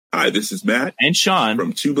Hi, this is Matt and Sean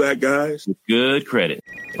from Two Black Guys with Good Credit.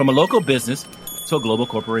 From a local business to a global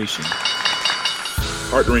corporation.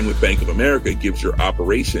 Partnering with Bank of America gives your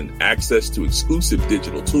operation access to exclusive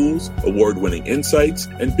digital tools, award-winning insights,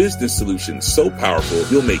 and business solutions so powerful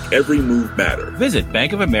you'll make every move matter. Visit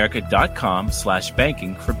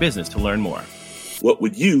bankofamerica.com/banking for business to learn more. What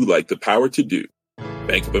would you like the power to do?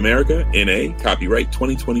 Bank of America, N.A., copyright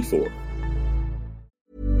 2024.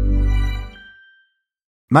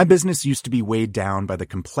 My business used to be weighed down by the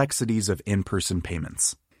complexities of in-person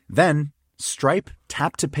payments. Then, Stripe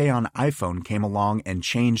Tap to Pay on iPhone came along and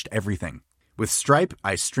changed everything. With Stripe,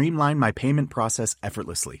 I streamlined my payment process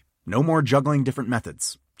effortlessly. No more juggling different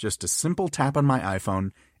methods. Just a simple tap on my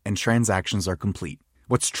iPhone and transactions are complete.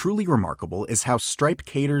 What's truly remarkable is how Stripe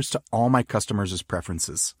caters to all my customers'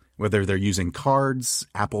 preferences. Whether they're using cards,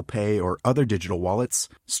 Apple Pay, or other digital wallets,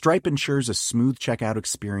 Stripe ensures a smooth checkout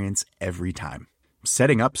experience every time.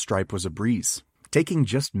 Setting up Stripe was a breeze, taking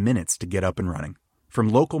just minutes to get up and running. From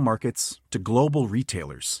local markets to global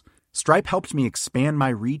retailers, Stripe helped me expand my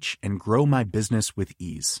reach and grow my business with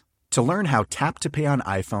ease. To learn how Tap to Pay on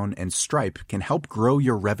iPhone and Stripe can help grow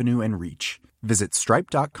your revenue and reach, visit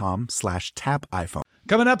stripe.com/tapiphone.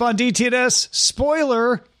 Coming up on DTNS,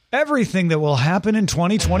 spoiler, everything that will happen in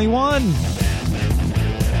 2021.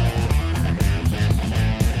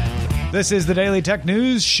 This is the Daily Tech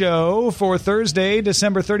News Show for Thursday,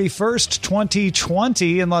 December 31st,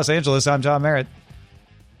 2020. In Los Angeles, I'm John Merritt.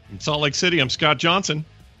 In Salt Lake City, I'm Scott Johnson.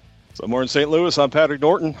 Somewhere in St. Louis, I'm Patrick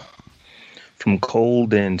Norton. From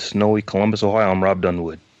cold and snowy Columbus, Ohio, I'm Rob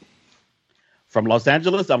Dunwood. From Los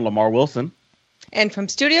Angeles, I'm Lamar Wilson. And from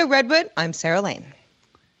Studio Redwood, I'm Sarah Lane.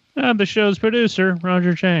 I'm the show's producer,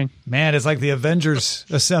 Roger Chang. Man, it's like the Avengers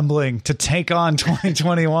assembling to take on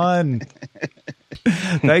 2021.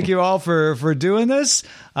 Thank you all for doing this.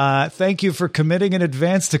 Thank you for committing in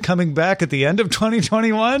advance to coming back at the end of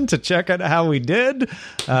 2021 to check out how we did.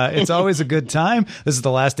 It's always a good time. This is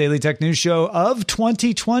the last Daily Tech News Show of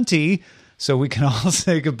 2020. So we can all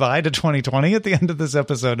say goodbye to 2020 at the end of this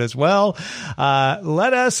episode as well.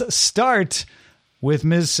 Let us start with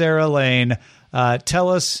Ms. Sarah Lane. Tell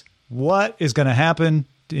us what is going to happen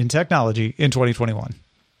in technology in 2021.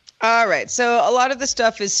 All right. So a lot of the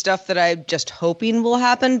stuff is stuff that I'm just hoping will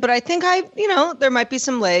happen, but I think there might be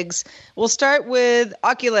some legs. We'll start with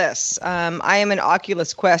Oculus. I am an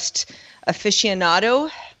Oculus Quest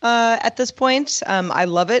aficionado at this point. I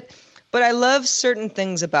love it, but I love certain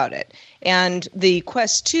things about it. And the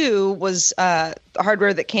Quest 2 was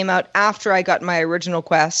hardware that came out after I got my original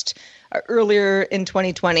Quest earlier in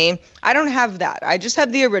 2020. I don't have that. I just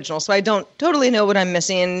have the original, so I don't totally know what I'm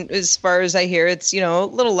missing as far as I hear. It's, a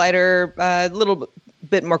little lighter, a little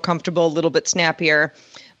bit more comfortable, a little bit snappier,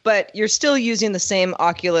 but you're still using the same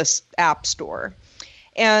Oculus app store.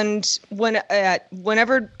 And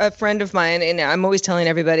whenever a friend of mine, and I'm always telling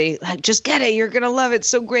everybody, like, just get it, you're going to love it, it's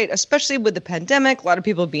so great, especially with the pandemic, a lot of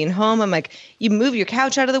people being home. I'm like, you move your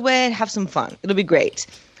couch out of the way and have some fun. It'll be great.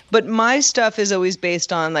 But my stuff is always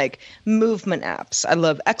based on like movement apps. I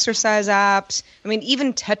love exercise apps. I mean,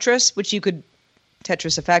 even Tetris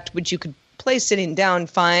Effect, which you could play sitting down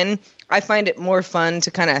fine. I find it more fun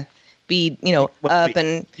to kind of be, up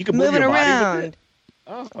and moving around.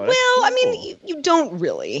 Oh, well, I mean, you don't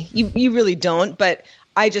really. You really don't. But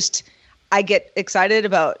I get excited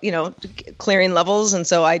about, clearing levels, and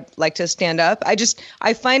so I like to stand up. I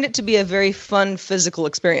find it to be a very fun physical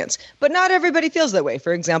experience. But not everybody feels that way.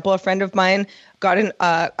 For example, a friend of mine got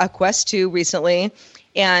a Quest 2 recently,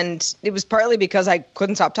 and it was partly because I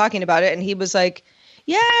couldn't stop talking about it, and he was like,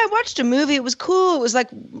 yeah, I watched a movie. It was cool. It was like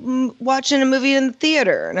watching a movie in the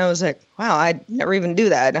theater. And I was like, wow, I'd never even do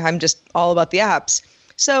that. I'm just all about the apps.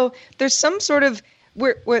 So there's some sort of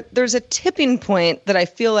where there's a tipping point that I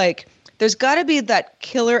feel like there's got to be that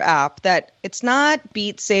killer app that it's not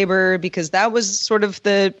Beat Saber, because that was sort of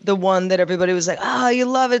the one that everybody was like, oh, you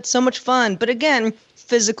love it, so much fun. But again,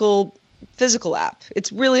 physical app.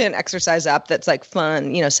 It's really an exercise app that's like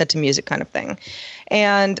fun, set to music kind of thing.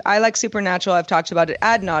 And I like Supernatural. I've talked about it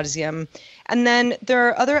ad nauseum. And then there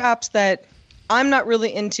are other apps that I'm not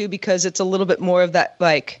really into because it's a little bit more of that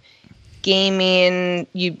like gaming.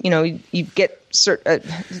 You get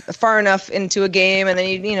far enough into a game, and then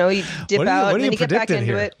you dip out, and then you get back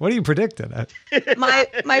into it. What are you predicting?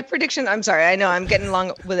 My prediction. I'm sorry. I know I'm getting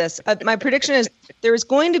along with this. My prediction is there is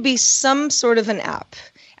going to be some sort of an app,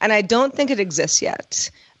 and I don't think it exists yet,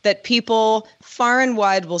 that people far and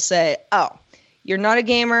wide will say, "Oh, you're not a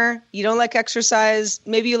gamer. You don't like exercise.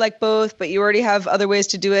 Maybe you like both, but you already have other ways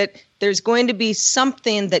to do it." There's going to be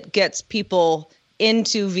something that gets people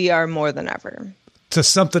into VR more than ever. to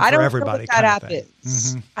something for everybody. I don't know what that app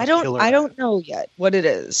is. Mm-hmm. I don't know yet what it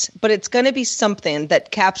is, but it's going to be something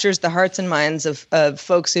that captures the hearts and minds of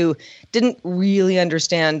folks who didn't really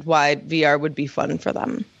understand why VR would be fun for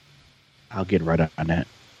them. I'll get right on that.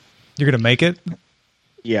 You're going to make it?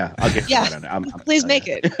 Yeah, I'll get right on it. Please make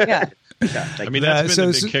it. Yeah. I mean, that's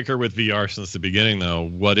been the big kicker with VR since the beginning, though.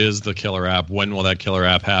 What is the killer app? When will that killer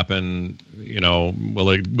app happen? You know,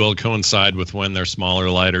 will it coincide with when they're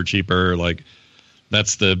smaller, lighter, cheaper? Like,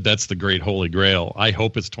 that's the great holy grail. I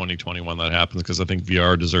hope it's 2021 that happens because I think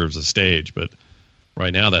VR deserves a stage. But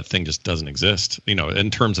right now, that thing just doesn't exist. You know,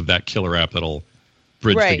 in terms of that killer app that'll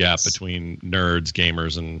bridge the gap between nerds,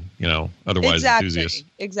 gamers, and otherwise enthusiasts.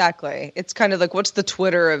 Exactly. It's kind of like, what's the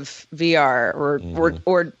Twitter of VR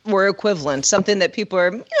or equivalent? Something that people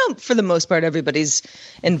are, for the most part, everybody's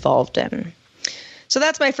involved in. So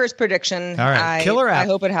that's my first prediction. All right, killer app. I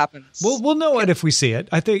hope it happens. We'll know it if we see it.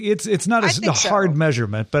 I think it's not a hard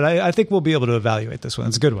measurement, but I think we'll be able to evaluate this one.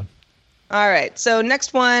 It's a good one. All right. So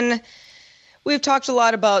next one. We've talked a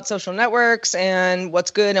lot about social networks and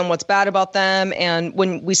what's good and what's bad about them. And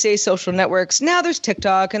when we say social networks, now there's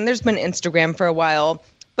TikTok and there's been Instagram for a while.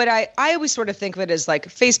 But I always sort of think of it as like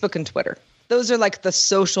Facebook and Twitter. Those are like the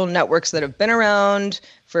social networks that have been around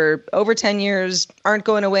for over 10 years, aren't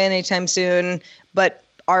going away anytime soon, but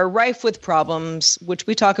are rife with problems, which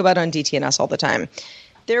we talk about on DTNS all the time.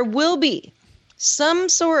 There will be some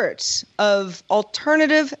sort of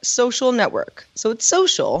alternative social network. So it's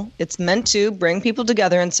social. It's meant to bring people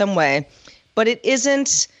together in some way, but it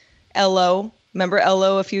isn't Ello. Remember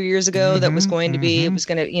Ello a few years ago? That was going to be, it was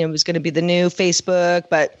going to be the new Facebook,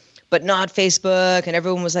 but not Facebook. And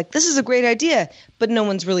everyone was like, this is a great idea, but no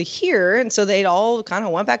one's really here. And so they all kind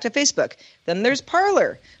of went back to Facebook. Then there's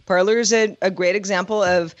Parler. Parler is a great example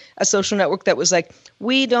of a social network that was like,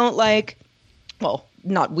 we don't like, well,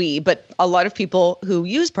 not we, but a lot of people who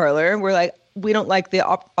use Parler were like, we don't like the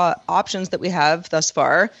options that we have thus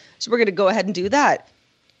far, so we're going to go ahead and do that.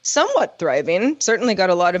 Somewhat thriving, certainly got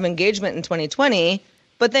a lot of engagement in 2020,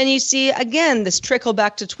 but then you see, again, this trickle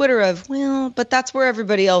back to Twitter of, well, but that's where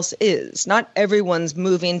everybody else is. Not everyone's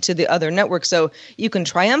moving to the other network, so you can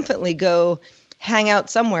triumphantly go hang out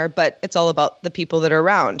somewhere, but it's all about the people that are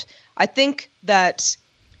around. I think that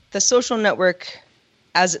the social network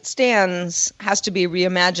as it stands has to be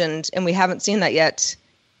reimagined, and we haven't seen that yet.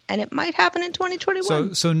 And it might happen in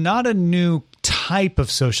 2021. So not a new type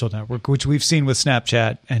of social network, which we've seen with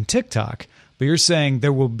Snapchat and TikTok, but you're saying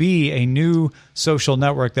there will be a new social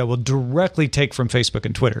network that will directly take from Facebook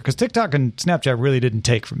and Twitter, because TikTok and Snapchat really didn't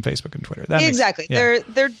take from Facebook and Twitter. Exactly.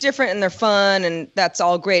 They're different and they're fun, and that's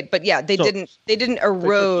all great. But yeah, they didn't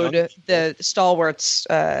erode the stalwarts.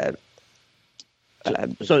 So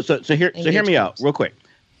hear me out real quick.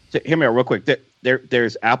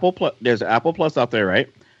 There's Apple Plus. There's Apple Plus out there, right?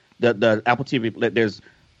 The Apple TV.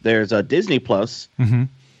 There's a Disney Plus. Mm-hmm.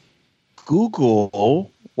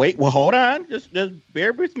 Google. Wait. Well, hold on. Just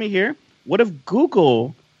bear with me here. What if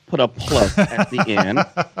Google put a plus at the end?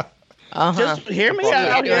 Just hear me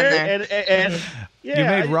out here. And you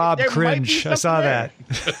made Rob cringe. I saw that.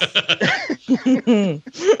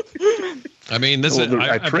 I mean,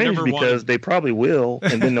 I cringe because they probably will,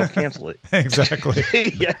 and then they'll cancel it. Exactly.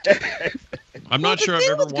 I'm not sure I've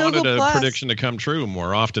ever wanted a prediction to come true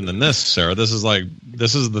more often than this, Sarah. This is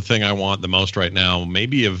the thing I want the most right now.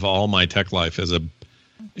 Maybe of all my tech life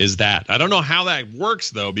is that. I don't know how that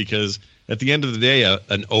works though, because at the end of the day,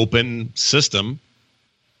 an open system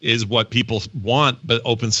is what people want, but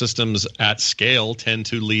open systems at scale tend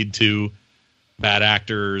to lead to bad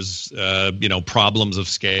actors, problems of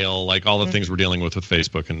scale, like all the things we're dealing with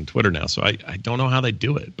Facebook and Twitter now. So I don't know how they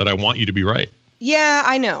do it, but I want you to be right. Yeah,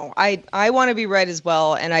 I know. I want to be right as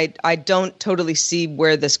well, and I don't totally see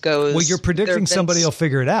where this goes. Well, you're predicting somebody will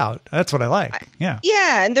figure it out. That's what I like. Yeah.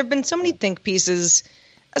 Yeah, and there have been so many think pieces,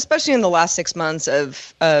 especially in the last 6 months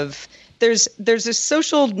of there's a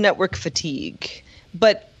social network fatigue,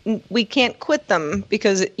 but we can't quit them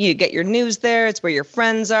because you get your news there. It's where your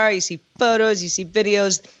friends are. You see photos, you see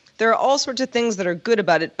videos. There are all sorts of things that are good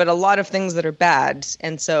about it, but a lot of things that are bad.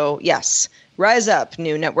 And so, yes, rise up,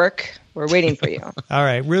 new network. We're waiting for you. All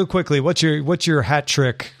right, real quickly, what's your hat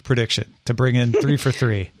trick prediction to bring in 3 for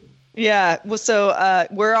 3? Yeah, well, so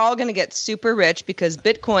we're all going to get super rich because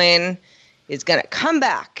Bitcoin is going to come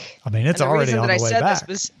back. I mean, it's already on the way back.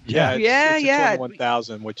 It's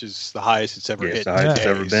 21,000, which is the highest it's ever hit. It's the highest it's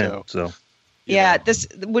ever been. So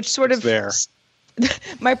which sort of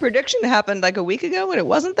my prediction happened like a week ago when it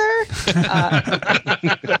wasn't there.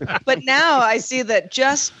 But now I see that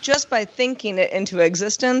just by thinking it into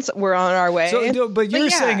existence, we're on our way. So, but you're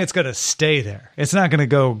saying it's going to stay there. It's not going to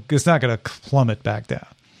go. It's not going to plummet back down.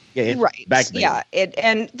 Yeah, right. Yeah.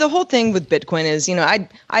 And the whole thing with Bitcoin is,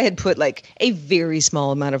 I had put like a very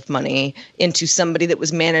small amount of money into somebody that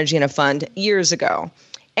was managing a fund years ago.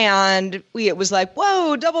 And it was like,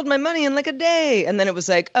 whoa, doubled my money in like a day. And then it was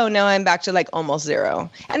like, oh, now I'm back to like almost zero.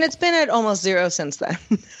 And it's been at almost zero since then.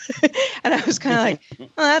 And I was kind of like,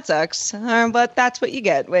 oh, that sucks. But that's what you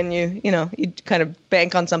get when you kind of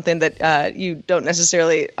bank on something that you don't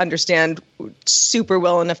necessarily understand super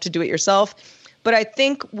well enough to do it yourself. But I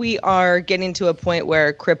think we are getting to a point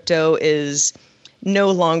where crypto is no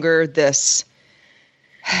longer this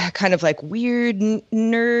kind of like weird,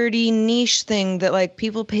 nerdy niche thing that like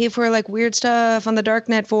people pay for like weird stuff on the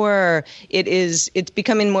darknet for. It's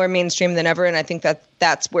becoming more mainstream than ever, and I think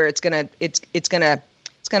that's where it's gonna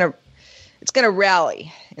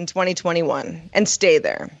rally in 2021 and stay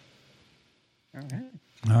there.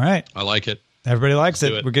 All right. I like it. Everybody likes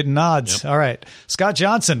it. We're getting nods. Yep. All right. Scott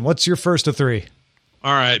Johnson, what's your first of three?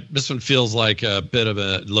 All right. This one feels like a bit of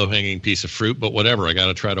a low-hanging piece of fruit, but whatever. I got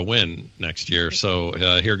to try to win next year. So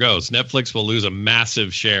here goes. Netflix will lose a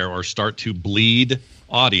massive share or start to bleed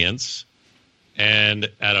audience. And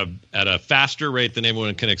at a faster rate than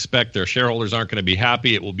anyone can expect, their shareholders aren't going to be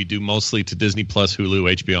happy. It will be due mostly to Disney Plus,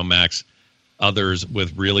 Hulu, HBO Max, others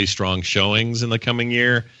with really strong showings in the coming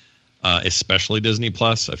year, especially Disney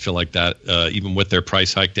Plus. I feel like that, even with their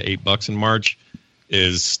price hike to $8 in March,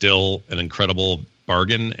 is still an incredible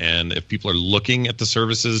bargain. And if people are looking at the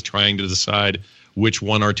services, trying to decide which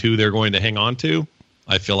one or two they're going to hang on to,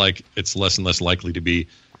 I feel like it's less and less likely to be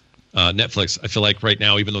Netflix. I feel like right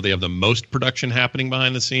now, even though they have the most production happening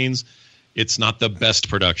behind the scenes, it's not the best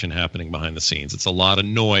production happening behind the scenes. It's a lot of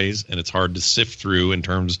noise, and it's hard to sift through in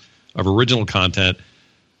terms of original content.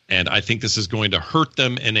 And I think this is going to hurt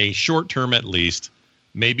them in a short term at least,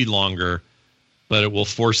 maybe longer, but it will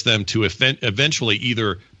force them to eventually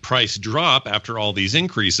either price drop after all these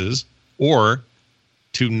increases or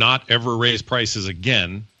to not ever raise prices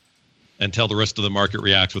again until the rest of the market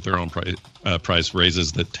reacts with their own price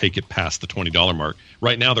raises that take it past the $20 mark.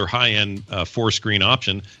 Right now, their high-end 4-screen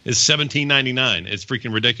option is $17.99. It's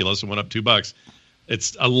freaking ridiculous. It went up $2.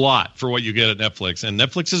 It's a lot for what you get at Netflix. And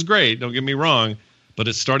Netflix is great, don't get me wrong, but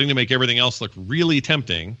it's starting to make everything else look really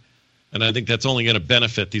tempting. And I think that's only going to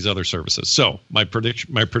benefit these other services. So my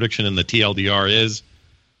prediction in the TLDR is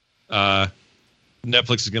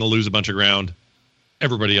Netflix is going to lose a bunch of ground.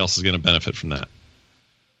 Everybody else is going to benefit from that.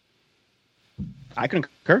 I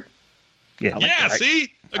concur. Yeah,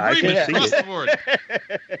 see? Agreement across the board.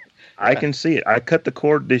 I can see it. I cut the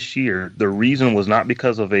cord this year. The reason was not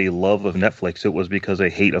because of a love of Netflix. It was because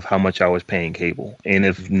of hate of how much I was paying cable. And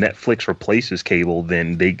if Netflix replaces cable,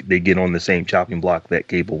 then they get on the same chopping block that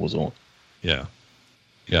cable was on. Yeah.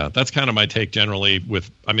 Yeah, that's kind of my take generally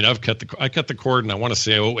I cut the cord and I want to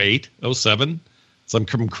say 08, 07, some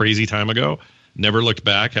crazy time ago. Never looked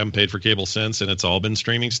back, haven't paid for cable since, and it's all been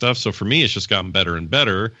streaming stuff. So for me, it's just gotten better and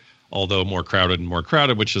better, although more crowded and more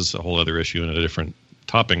crowded, which is a whole other issue and a different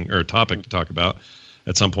topic to talk about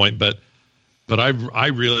at some point. But I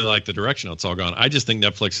really like the direction it's all gone. I just think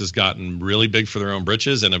Netflix has gotten really big for their own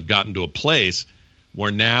britches and have gotten to a place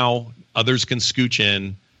where now others can scooch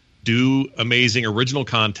in, do amazing original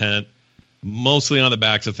content, mostly on the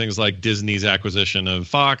backs of things like Disney's acquisition of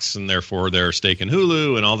Fox and therefore their stake in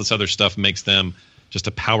Hulu and all this other stuff makes them just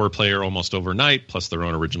a power player almost overnight, plus their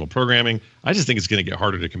own original programming. I just think it's going to get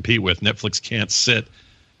harder to compete with. Netflix can't sit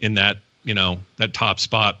in that top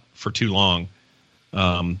spot for too long.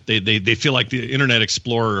 They feel like the Internet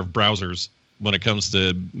Explorer of browsers when it comes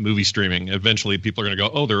to movie streaming. Eventually people are going to go,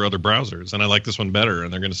 oh, there are other browsers and I like this one better,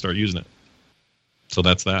 and they're going to start using it. So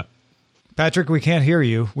that's that. Patrick, we can't hear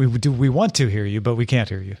you. We want to hear you, but we can't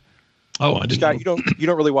hear you. Oh, I just you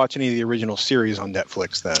don't really watch any of the original series on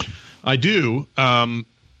Netflix then? I do.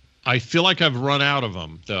 I feel like I've run out of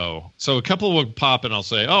them though. So a couple will pop and I'll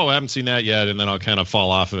say, "Oh, I haven't seen that yet," and then I'll kind of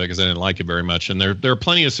fall off of it because I didn't like it very much. And there are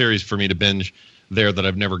plenty of series for me to binge there that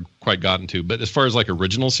I've never quite gotten to. But as far as like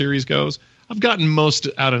original series goes, I've gotten most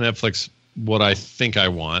out of Netflix what I think I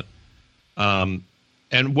want.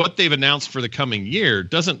 And what they've announced for the coming year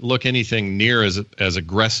doesn't look anything near as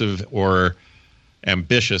aggressive or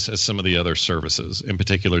ambitious as some of the other services, in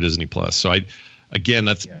particular Disney Plus. So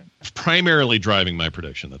that's primarily driving my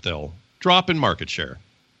prediction that they'll drop in market share.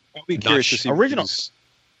 I'll be curious to see original.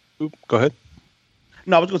 Go ahead.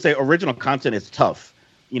 No, I was going to say original content is tough,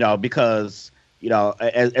 because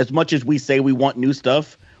as much as we say we want new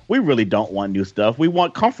stuff, we really don't want new stuff. We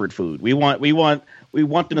want comfort food. We want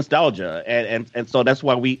the nostalgia, and so that's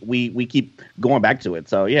why we keep going back to it.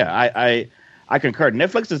 So yeah, I concur.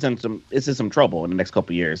 Netflix is in some trouble in the next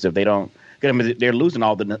couple of years if they don't get them. They're losing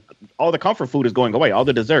all the comfort food is going away. All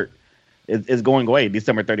the dessert is going away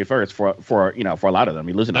December 31st for a lot of them.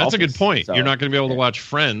 You're losing. That's a good point. So, you're not going to be able to watch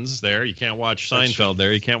Friends there. You can't watch Seinfeld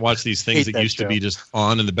there. You can't watch these things that used to be just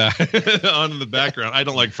on in the back, on in the background. I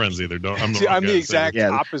don't like Friends either. I'm the exact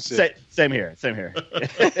opposite. Same here.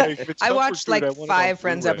 I watched like 5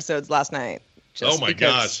 Friends episodes last night. Oh my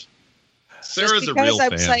gosh. Sarah's a real fan.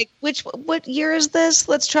 I was like, what year is this?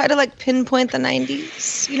 Let's try to like pinpoint the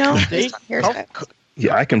 90s, you know?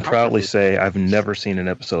 Yeah, I can proudly say I've never seen an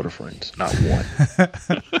episode of Friends. Not one.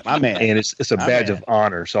 My man. And it's a badge of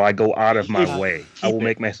honor, so I go out of my way. I will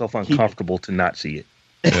make myself uncomfortable to not see it.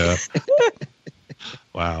 Yeah.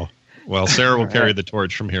 Wow. Well, Sarah will carry the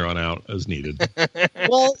torch from here on out as needed.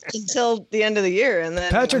 Well, until the end of the year. And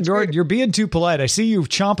then Patrick Jordan, you're being too polite. I see you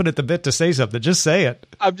chomping at the bit to say something. Just say it.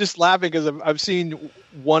 I'm just laughing because I've seen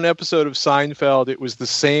one episode of Seinfeld. It was the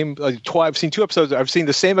same. I've seen 2 episodes. I've seen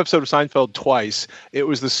the same episode of Seinfeld twice. It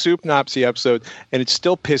was the soup Nazi episode, and it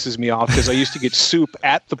still pisses me off because I used to get soup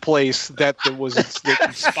at the place that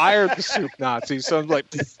inspired the soup Nazi. So I'm like,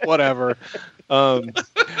 whatever.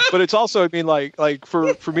 But it's also, I mean, like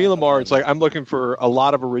for me, Lamar, it's like I'm looking for a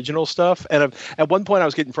lot of original stuff. And at one point I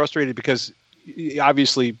was getting frustrated because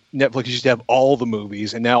obviously Netflix used to have all the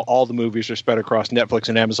movies, and now all the movies are spread across Netflix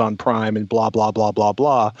and Amazon Prime and blah, blah, blah, blah,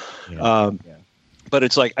 blah. Yeah. But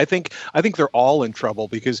it's like I think they're all in trouble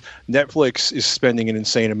because Netflix is spending an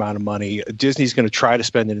insane amount of money. Disney's going to try to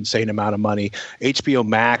spend an insane amount of money. HBO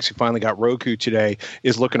Max, who finally got Roku today,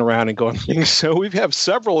 is looking around and going, so we have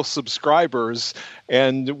several subscribers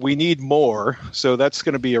and we need more. So that's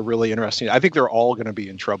going to be a really interesting. I think they're all going to be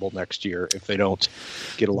in trouble next year if they don't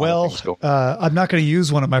get a lot of things going. I'm not going to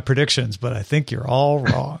use one of my predictions, but I think you're all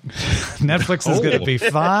wrong. Netflix is going to be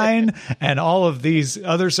fine, and all of these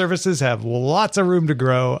other services have lots of room to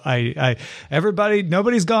grow.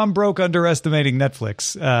 Nobody's gone broke underestimating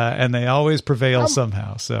Netflix, and they always prevail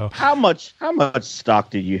somehow. So how much stock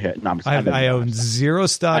did you hit? No, I own 0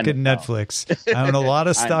 stock in Netflix. I own a lot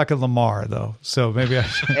of stock in Lamar, though. So maybe I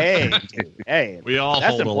should. Hey, we all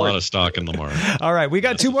hold a lot of stock in Lamar. All right, we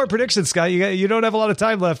got 2 more predictions, Scott. You don't have a lot of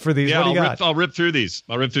time left for these. Yeah, what do you got? I'll rip through these.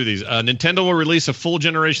 Nintendo will release a full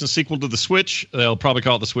generation sequel to the Switch. They'll probably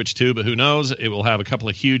call it the Switch 2, but who knows? It will have a couple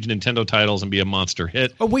of huge Nintendo titles and be a monster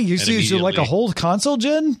hit. Oh wait, you're like a whole console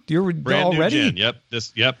gen? You're brand already? New gen.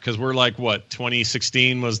 Yep, because we're like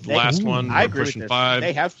 2016 was the last one. I we're agree pushing with 5.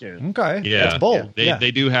 They have to. Okay. Yeah. That's bold.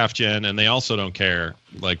 They do half gen, and they also don't care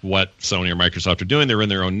like what Sony or Microsoft are doing. They're in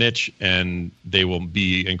their own niche, and they will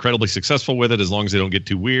be incredibly successful with it as long as they don't get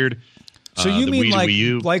too weird. So you mean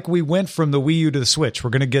like we went from the Wii U to the Switch? We're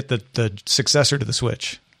going to get the successor to the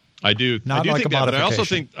Switch. I do think that, but I also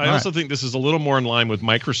think this is a little more in line with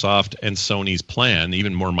Microsoft and Sony's plan,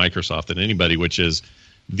 even more Microsoft than anybody, which is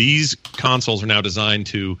these consoles are now designed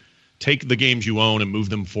to take the games you own and move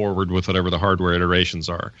them forward with whatever the hardware iterations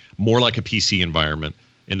are, more like a PC environment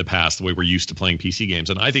in the past, the way we're used to playing PC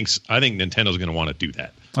games. And I think Nintendo's going to want to do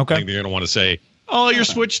that. Okay. I think they're going to want to say, oh, your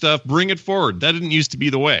Switch stuff, bring it forward. That didn't used to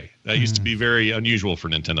be the way. That used to be very unusual for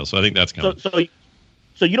Nintendo. So I think that's coming.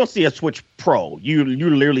 So you don't see a Switch Pro. You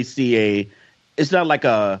literally see it's not like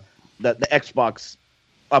the Xbox.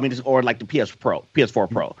 I mean, or like the PS4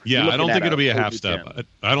 Pro. Yeah, I don't think it'll be a half step.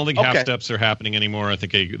 I don't think half steps are happening anymore. I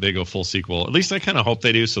think they go full sequel. At least I kind of hope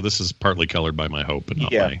they do. So this is partly colored by my hope and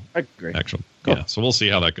not my actual. Cool. Yeah, so we'll see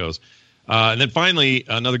how that goes. And then finally,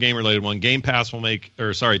 another game-related one. Game Pass will take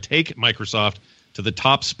Microsoft to the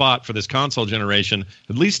top spot for this console generation,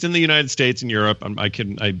 at least in the United States and Europe. I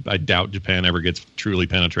doubt Japan ever gets truly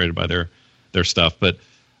penetrated by their stuff, but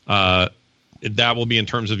that will be in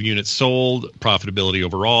terms of units sold, profitability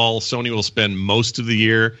overall. Sony will spend most of the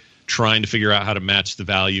year trying to figure out how to match the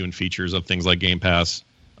value and features of things like Game Pass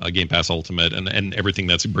Ultimate, and everything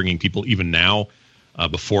that's bringing people even now,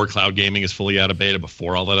 before cloud gaming is fully out of beta,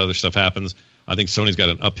 before all that other stuff happens. I think Sony's got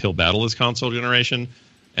an uphill battle this console generation,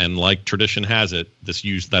 and like tradition has it,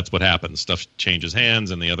 that's what happens. Stuff changes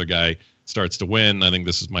hands, and the other guy starts to win. I think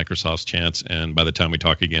this is Microsoft's chance, and by the time we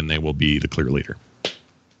talk again, they will be the clear leader.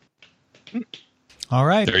 All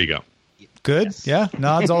right. There you go. Good. Yes. Yeah.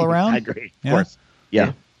 Nods all around. I agree. Of course.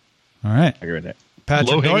 Yeah. All right. I agree with that.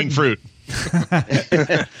 Patrick Low-hanging fruit.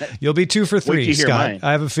 You'll be 2 for 3, Scott. Mine.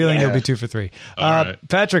 I have a feeling you'll be 2 for 3. All right.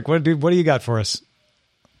 Patrick, what do you got for us?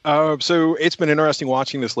 So it's been interesting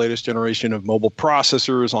watching this latest generation of mobile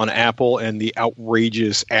processors on Apple and the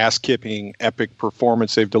outrageous ass-kipping epic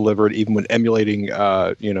performance they've delivered, even when emulating,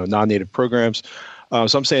 non-native programs.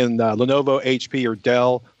 So I'm saying Lenovo, HP, or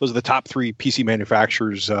Dell. Those are the top 3 PC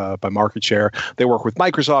manufacturers by market share. They work with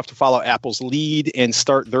Microsoft to follow Apple's lead and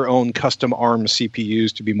start their own custom ARM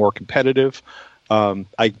CPUs to be more competitive.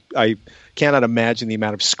 I cannot imagine the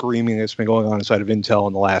amount of screaming that's been going on inside of Intel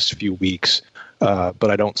in the last few weeks. But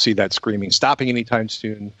I don't see that screaming stopping anytime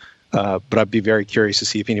soon. But I'd be very curious to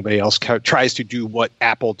see if anybody else tries to do what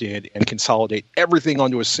Apple did and consolidate everything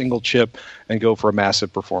onto a single chip and go for a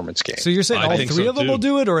massive performance gain. So you're saying all 3 of them will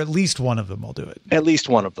do it, or at least one of them will do it? At least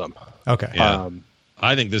one of them. Okay. Yeah.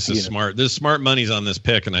 I think this is smart. There's smart money's on this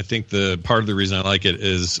pick, and I think the part of the reason I like it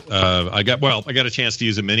is I got a chance to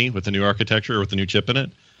use a Mini with the new architecture with the new chip in it.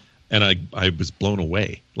 And I was blown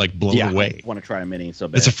away, away. I want to try a Mini so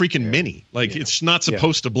bad. It's a freaking Mini. It's not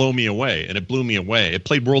supposed to blow me away, and it blew me away. It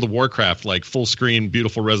played World of Warcraft, full screen,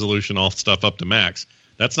 beautiful resolution, all stuff up to max.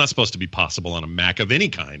 That's not supposed to be possible on a Mac of any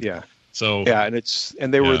kind. Yeah. So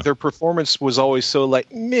their performance was always so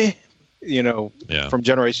meh, from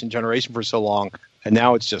generation to generation for so long, and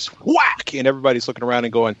now it's just whack, and everybody's looking around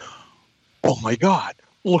and going, "Oh my God.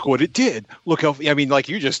 Look what it did! Look how like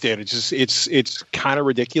you just did. It's kind of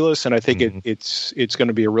ridiculous, and I think it's going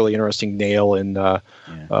to be a really interesting nail in the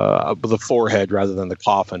forehead rather than the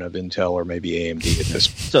coffin of Intel or maybe AMD at this.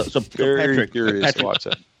 So very curious to watch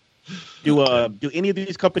that. Do any of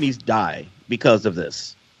these companies die because of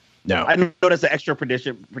this? No, I know that's an extra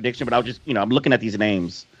prediction, but I'll just I'm looking at these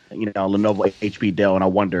names, Lenovo, HP, Dell, and I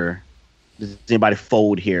wonder, does anybody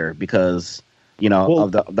fold here because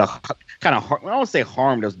of the kind of I don't want to say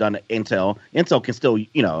harm that's done to Intel. Intel can still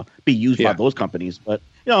be used by those companies, but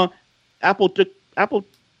Apple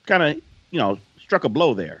kind of struck a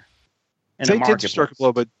blow there. They did struck a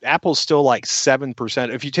blow, but Apple's still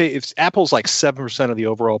 7%. If Apple's 7% of the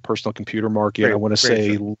overall personal computer market, I want to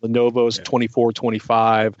say Lenovo's 24,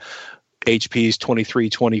 25, HP's 23,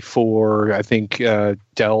 24. I think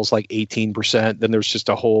Dell's 18%. Then there's just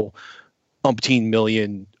a whole umpteen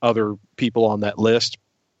million other people on that list.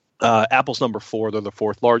 Apple's number 4; they're the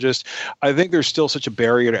 4th largest. I think there's still such a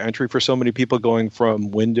barrier to entry for so many people going from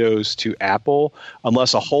Windows to Apple,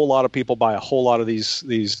 unless a whole lot of people buy a whole lot of these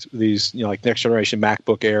next generation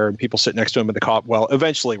MacBook Air, and people sit next to them in the coffee. Well,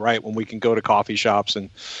 eventually, right, when we can go to coffee shops and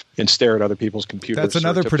stare at other people's computers. That's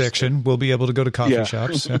another prediction. We'll be able to go to coffee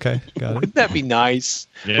shops. Okay, got it. Wouldn't that be nice?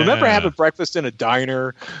 Yeah. Remember having breakfast in a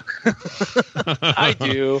diner? I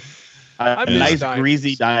do. A nice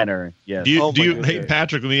greasy diner. Yes. Hey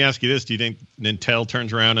Patrick, let me ask you this: do you think Intel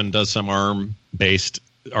turns around and does some ARM-based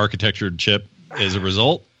architectured chip as a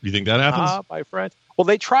result? Do you think that happens? My friend. Well,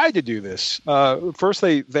 they tried to do this. First,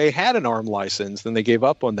 they had an ARM license, then they gave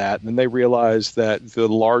up on that, and then they realized that the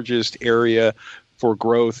largest area for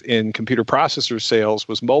growth in computer processor sales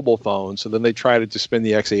was mobile phones. So then they tried to spin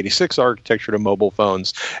the x86 architecture to mobile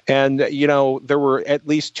phones, and there were at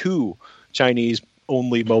least 2 Chinese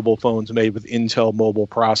only mobile phones made with Intel mobile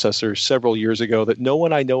processors several years ago that no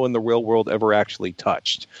one I know in the real world ever actually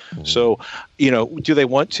touched. So, do they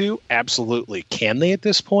want to? Absolutely. Can they at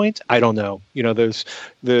this point? I don't know. There's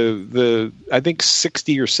I think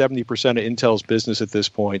 60 or 70% of Intel's business at this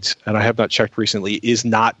point, and I have not checked recently, is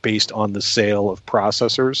not based on the sale of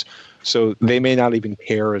processors. So they may not even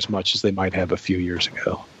care as much as they might have a few years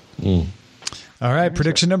ago. All right.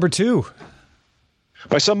 Prediction number 2.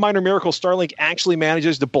 By some minor miracle, Starlink actually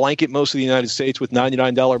manages to blanket most of the United States with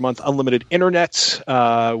 $99 a month unlimited internet,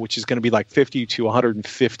 which is going to be 50 to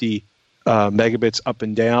 150 megabits up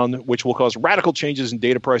and down, which will cause radical changes in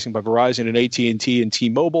data pricing by Verizon and AT&T and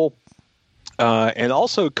T-Mobile. And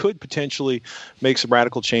also could potentially make some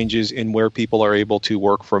radical changes in where people are able to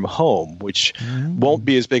work from home, which won't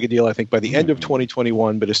be as big a deal, I think, by the end of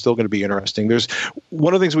 2021, but it's still going to be interesting. There's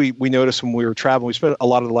one of the things we noticed when we were traveling. We spent a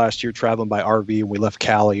lot of the last year traveling by RV, and we left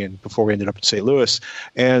Cali and before we ended up in St. Louis.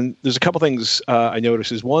 And there's a couple things I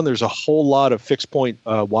noticed. Is one, there's a whole lot of fixed point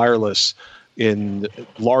wireless in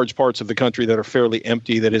large parts of the country that are fairly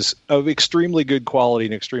empty, that is of extremely good quality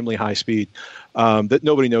and extremely high speed that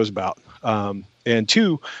nobody knows about. And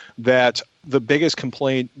 2, that the biggest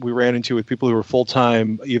complaint we ran into with people who are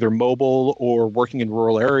full-time, either mobile or working in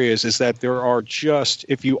rural areas, is that there are just,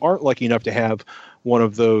 if you aren't lucky enough to have one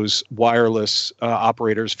of those wireless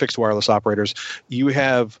operators, fixed wireless operators, you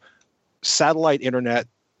have satellite internet,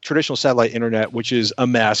 traditional satellite internet, which is a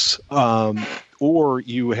mess, or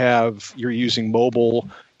you're using mobile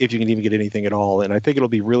if you can even get anything at all. And I think it'll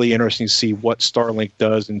be really interesting to see what Starlink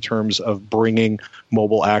does in terms of bringing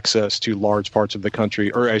mobile access to large parts of the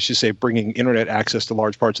country, or I should say bringing internet access to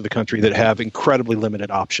large parts of the country that have incredibly limited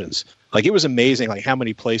options. Like, it was amazing, like, how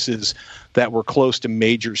many places that were close to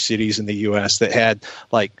major cities in the U.S. that had,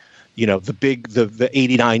 like, you know, the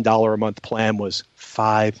 $89 a month plan was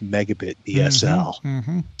 5 megabit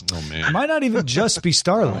DSL. Oh man, it might not even just be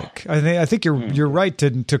Starlink. I think you're right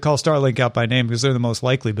to call Starlink out by name because they're the most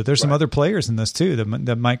likely. But there's some other players in this too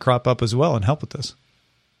that might crop up as well and help with this.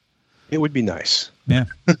 It would be nice. Yeah.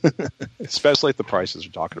 Especially at the prices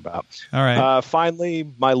we're talking about. All right. Finally,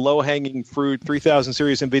 my low-hanging fruit 3000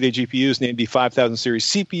 series NVIDIA GPUs and AMD 5000 series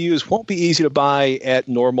CPUs won't be easy to buy at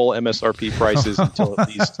normal MSRP prices until at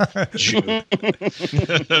least June.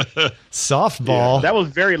 Softball. Yeah, that was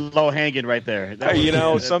very low-hanging right there.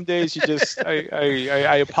 Some days you just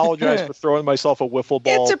I apologize for throwing myself a wiffle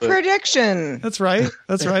ball. It's a prediction. That's right.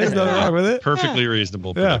 There's nothing wrong with it. Perfectly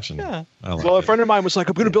reasonable prediction. Yeah. A friend of mine was like,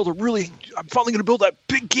 I'm finally going to build that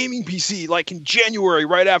big gaming PC like in January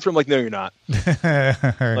right after. I'm like, no, you're not.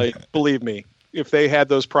 Like, believe me, if they had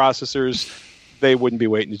those processors, they wouldn't be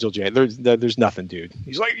waiting until January. There's nothing, dude.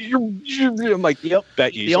 He's like, I'm like, yep,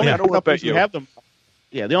 bet you. The only I don't want to bet you. Have them.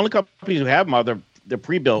 Yeah, the only companies who have them are the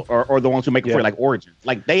pre-built or the ones who make it for like Origin.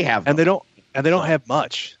 Like, they have them. And they don't have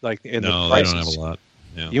much. Like, in the prices. They don't have a lot.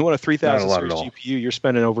 Yeah. You want a 3000 series GPU, you're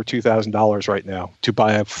spending over $2,000 right now to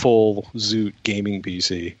buy a full Zoot gaming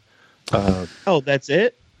PC. That's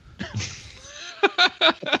it?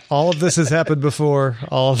 All of this has happened before.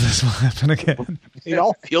 All of this will happen again. It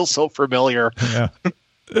all feels so familiar. Yeah.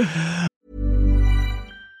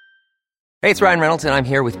 Hey, it's Ryan Reynolds, and I'm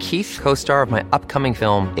here with Keith, co-star of my upcoming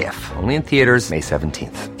film, If, only in theaters May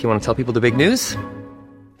 17th. Do you want to tell people the big news?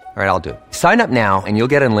 All right, I'll do it. Sign up now and you'll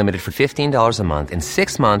get unlimited for $15 a month and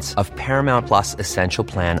 6 months of Paramount Plus Essential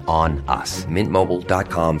Plan on us.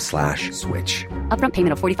 MintMobile.com/switch. Upfront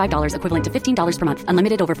payment of $45 equivalent to $15 per month.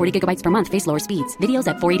 Unlimited over 40 gigabytes per month. Face lower speeds. Videos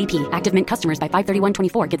at 480p. Active Mint customers by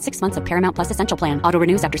 531.24 get 6 months of Paramount Plus Essential Plan. Auto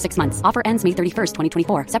renews after 6 months. Offer ends May 31st,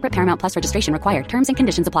 2024. Separate Paramount Plus registration required. Terms and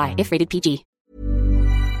conditions apply if rated PG.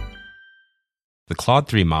 The Claude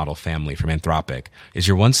 3 model family from Anthropic is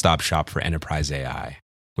your one-stop shop for enterprise AI.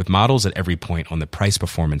 With models at every point on the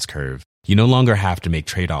price-performance curve, you no longer have to make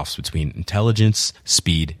trade-offs between intelligence,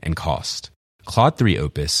 speed, and cost. Claude 3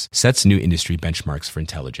 Opus sets new industry benchmarks for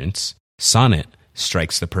intelligence. Sonnet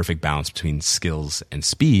strikes the perfect balance between skills and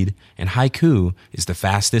speed. And Haiku is the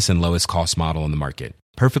fastest and lowest cost model on the market,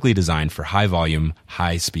 perfectly designed for high-volume,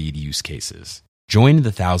 high-speed use cases. Join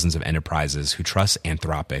the thousands of enterprises who trust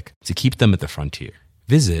Anthropic to keep them at the frontier.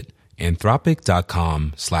 Visit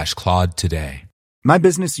anthropic.com/Claude today. My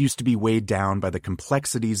business used to be weighed down by the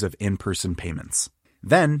complexities of in-person payments.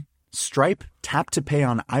 Then, Stripe Tap to Pay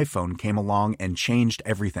on iPhone came along and changed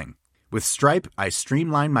everything. With Stripe, I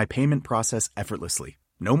streamlined my payment process effortlessly.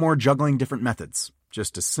 No more juggling different methods.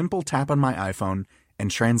 Just a simple tap on my iPhone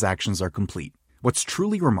and transactions are complete. What's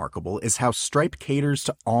truly remarkable is how Stripe caters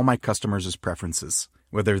to all my customers' preferences.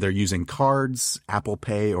 Whether they're using cards, Apple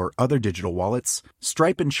Pay, or other digital wallets,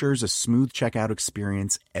 Stripe ensures a smooth checkout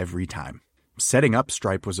experience every time. Setting up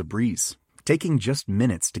Stripe was a breeze, taking just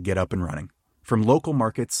minutes to get up and running. From local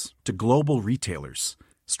markets to global retailers,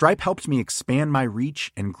 Stripe helped me expand my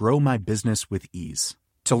reach and grow my business with ease.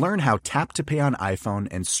 To learn how Tap to Pay on iPhone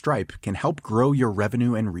and Stripe can help grow your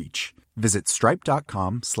revenue and reach, visit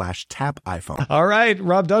stripe.com/tapiphone. All right,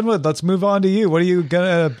 Rob Dunwood, let's move on to you. What are you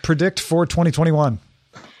going to predict for 2021?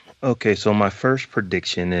 Okay, so my first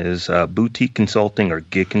prediction is boutique consulting or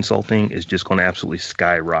gig consulting is just going to absolutely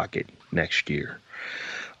skyrocket next year.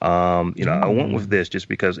 I went with this just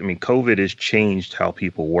because, COVID has changed how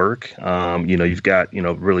people work. You've got,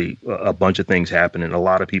 really a bunch of things happening. A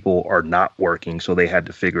lot of people are not working, so they had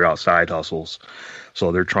to figure out side hustles.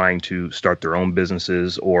 So they're trying to start their own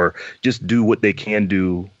businesses or just do what they can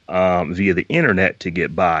do via the internet to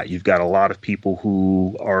get by. You've got a lot of people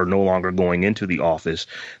who are no longer going into the office.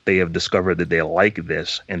 They have discovered that they like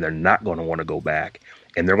this and they're not going to want to go back.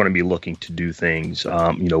 And they're going to be looking to do things,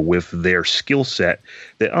 with their skill set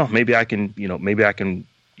that, maybe I can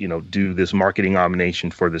do this marketing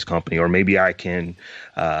automation for this company, or maybe I can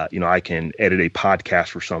edit a podcast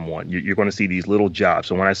for someone. You're going to see these little jobs.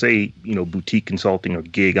 So when I say, boutique consulting or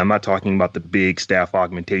gig, I'm not talking about the big staff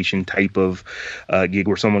augmentation type of gig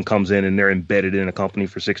where someone comes in and they're embedded in a company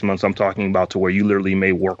for 6 months. I'm talking about to where you literally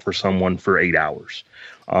may work for someone for 8 hours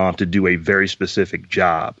to do a very specific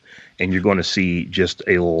job. And you're going to see just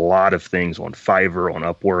a lot of things on Fiverr, on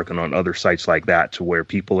Upwork, and on other sites like that, to where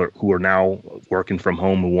people who are now working from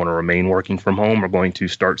home, who want to remain working from home, are going to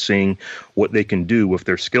start seeing what they can do with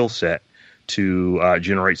their skill set to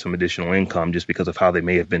generate some additional income, just because of how they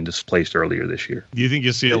may have been displaced earlier this year. Do you think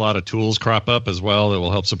you'll see a lot of tools crop up as well that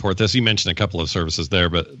will help support this? You mentioned a couple of services there,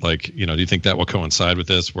 but do you think that will coincide with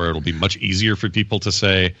this, where it'll be much easier for people to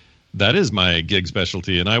say, that is my gig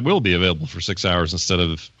specialty, and I will be available for 6 hours instead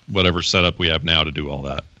of whatever setup we have now to do all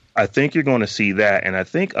that? I think you're going to see that. And I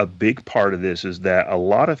think a big part of this is that a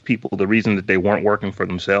lot of people, the reason that they weren't working for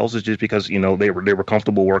themselves is just because, they were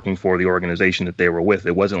comfortable working for the organization that they were with.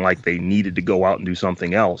 It wasn't like they needed to go out and do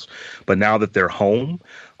something else. But now that they're home,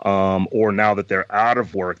 or now that they're out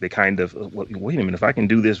of work, they kind of, wait a minute, if I can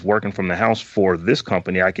do this working from the house for this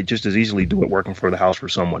company, I could just as easily do it working for the house for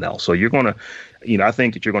someone else. So you're going to, I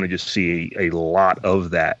think that you're going to just see a lot of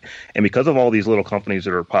that. And because of all these little companies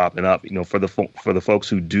that are popping up, for the folks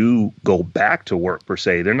who do go back to work per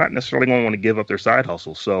se, they're not necessarily going to want to give up their side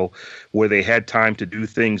hustle. So where they had time to do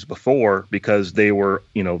things before because they were,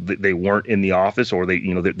 they weren't in the office, or they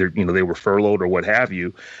were furloughed or what have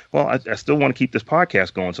you. Well, I still want to keep this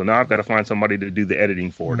podcast going. So now I've got to find somebody to do the editing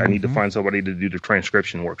for it. I need to find somebody to do the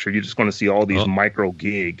transcription work. So you're just going to see all these micro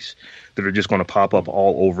gigs that are just going to pop up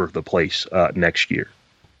all over the place next year.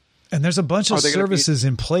 And there's a bunch of services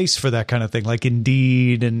in place for that kind of thing, like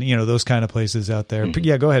Indeed and those kind of places out there. Mm-hmm.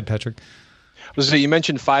 Yeah, go ahead, Patrick. So you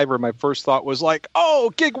mentioned Fiverr. My first thought was like,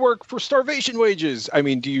 gig work for starvation wages. I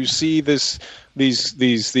mean, do you see these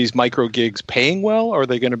micro gigs paying well? Or are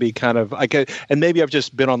they going to be kind of and maybe I've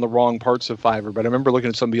just been on the wrong parts of Fiverr, but I remember looking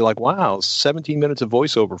at somebody like, wow, 17 minutes of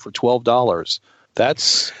voiceover for $12.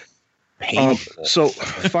 That's painful. So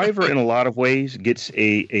Fiverr in a lot of ways gets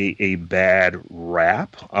a bad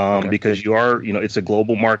rap because you are, it's a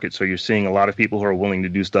global market. So you're seeing a lot of people who are willing to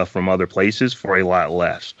do stuff from other places for a lot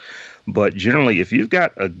less. But generally, if you've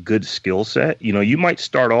got a good skill set, you might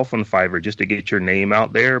start off on Fiverr just to get your name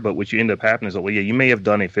out there. But what you end up happening is that, you may have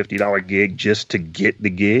done a $50 gig just to get the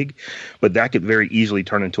gig, but that could very easily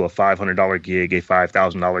turn into a $500 gig, a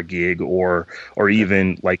 $5,000 gig, or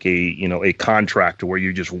even like a contract where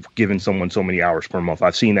you're just giving someone so many hours per month.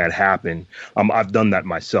 I've seen that happen. I've done that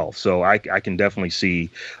myself, so I can definitely see,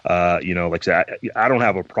 like I said, I don't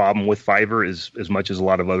have a problem with Fiverr as much as a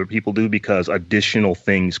lot of other people do, because additional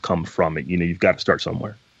things come from it. You've got to start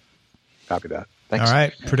somewhere. Copy that. Thanks. All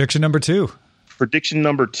right. Prediction number 2. Prediction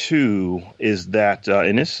number 2 is that,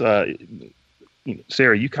 and this,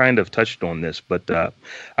 Sarah, you kind of touched on this, but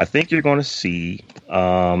I think you're going to see,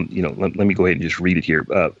 let me go ahead and just read it here.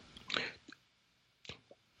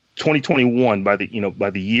 2021, by the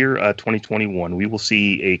year 2021, we will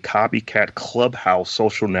see a copycat Clubhouse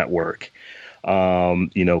social network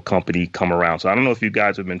company come around. So I don't know if you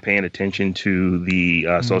guys have been paying attention to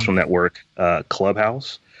the social network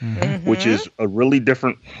Clubhouse, which is a really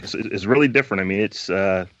different. It's really different. I mean, it's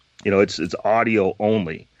it's audio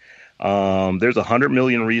only. There's 100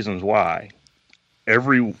 million reasons why.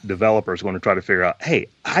 Every developer is going to try to figure out, hey,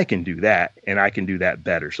 I can do that, and I can do that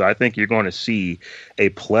better. So I think you're going to see a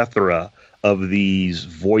plethora of these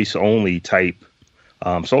voice-only type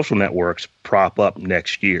social networks prop up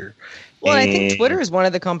next year. Well, I think Twitter is one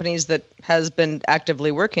of the companies that has been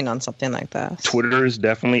actively working on something like that. Twitter has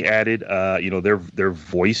definitely added, their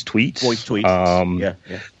voice tweets. Voice tweets.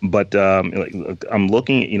 Yeah. But I'm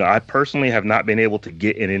looking. I personally have not been able to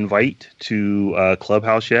get an invite to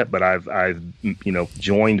Clubhouse yet, but I've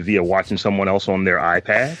joined via watching someone else on their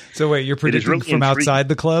iPad. So wait, you're predicting really from outside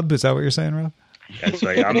the club? Is that what you're saying, Rob? That's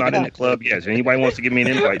right. I'm not in the club yet. If anybody wants to give me an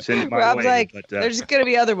invite, send it my Rob's way. Like, but, there's going to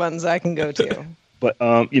be other ones I can go to. But,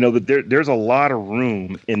 there's a lot of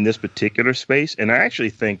room in this particular space. And I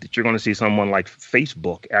actually think that you're going to see someone like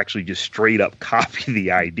Facebook actually just straight up copy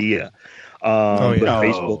the idea. But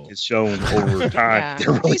Facebook has shown over time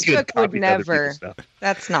they're really Facebook would never.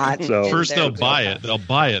 That's not. So first they'll buy it. They'll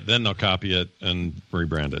buy it, then they'll copy it and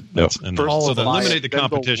rebrand it. And first they'll eliminate the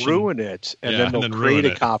competition. They'll ruin it, and then they'll create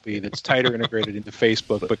a copy that's tighter integrated into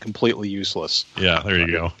Facebook, but completely useless. Yeah, there you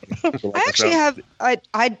go. I actually have.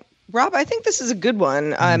 Rob, I think this is a good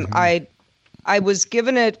one. I was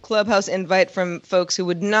given a Clubhouse invite from folks who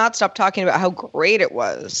would not stop talking about how great it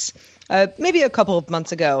was, maybe a couple of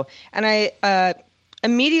months ago, and I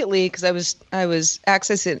immediately, because I was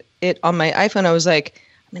accessing it on my iPhone, I was like,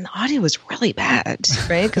 the audio was really bad,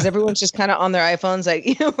 right? Because everyone's just kind of on their iPhones,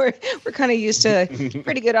 like we're kind of used to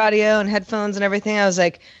pretty good audio and headphones and everything. I was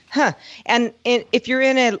like, huh. And if you're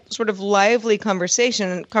in a sort of lively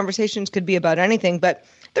conversation, conversations could be about anything, but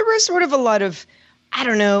there were sort of a lot of,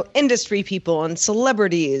 industry people and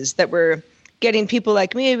celebrities that were getting people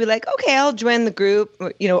like me to be like, okay, I'll join the group,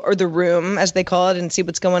 or the room as they call it, and see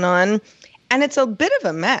what's going on. And it's a bit of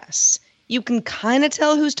a mess. You can kind of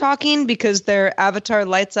tell who's talking because their avatar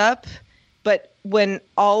lights up. But when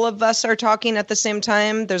all of us are talking at the same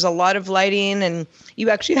time, there's a lot of lighting, and you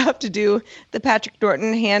actually have to do the Patrick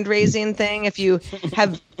Norton hand raising thing if you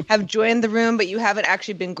have joined the room, but you haven't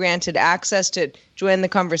actually been granted access to join the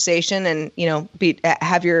conversation and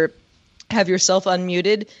have yourself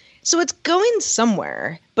unmuted. So it's going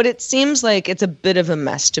somewhere, but it seems like it's a bit of a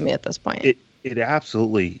mess to me at this point. It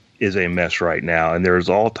absolutely is a mess right now, and there's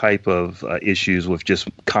all type of issues with just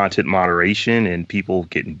content moderation and people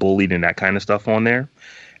getting bullied and that kind of stuff on there.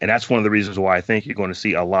 And that's one of the reasons why I think you're going to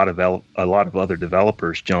see a lot of other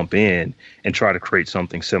developers jump in and try to create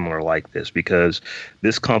something similar like this, because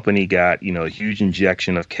this company got a huge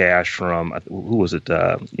injection of cash from who was it?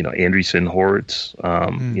 Andreessen Horowitz,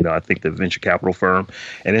 I think the venture capital firm,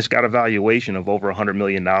 and it's got a valuation of over $100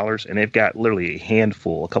 million, and they've got literally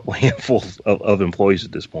a couple handfuls of employees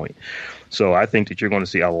at this point. So I think that you're going to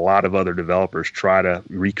see a lot of other developers try to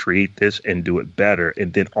recreate this and do it better,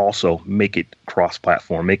 and then also make it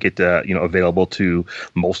cross-platform, make it available to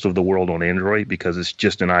most of the world on Android, because it's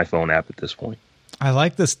just an iPhone app at this point. I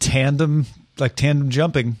like this tandem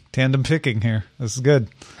jumping, tandem picking here. This is good.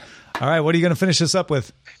 All right, what are you going to finish this up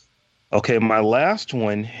with? Okay, my last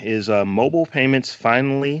one is mobile payments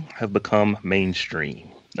finally have become mainstream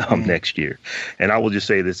next year. And I will just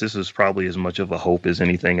say this is probably as much of a hope as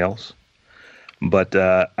anything else. But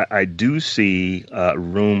I do see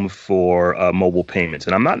room for mobile payments,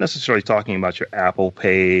 and I'm not necessarily talking about your Apple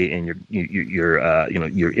Pay and your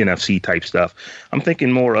NFC type stuff. I'm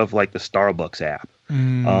thinking more of like the Starbucks app,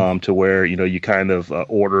 to where you kind of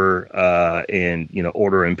order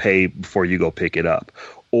and pay before you go pick it up.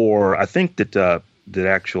 Or I think that the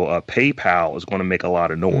actual PayPal is going to make a lot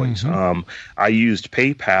of noise. I used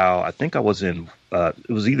PayPal. I think I was in. It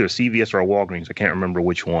was either CVS or a Walgreens. I can't remember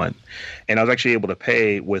which one. And I was actually able to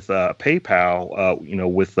pay with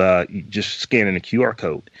PayPal, with just scanning a QR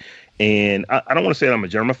code. And I don't want to say that I'm a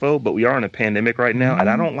germaphobe, but we are in a pandemic right now, and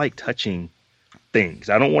I don't like touching things.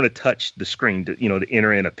 I don't want to touch the screen to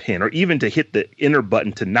enter in a PIN, or even to hit the enter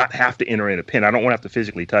button to not have to enter in a PIN. I don't want to have to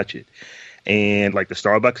physically touch it. And like the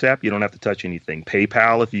Starbucks app, you don't have to touch anything.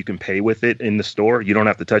 PayPal, if you can pay with it in the store, you don't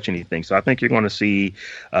have to touch anything. So I think you're going to see,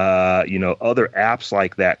 other apps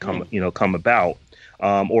like that come about,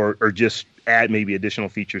 or just add maybe additional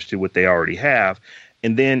features to what they already have.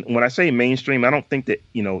 And then when I say mainstream, I don't think that,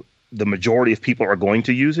 the majority of people are going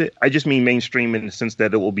to use it. I just mean mainstream in the sense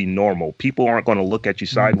that it will be normal. People aren't going to look at you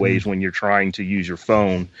sideways when you're trying to use your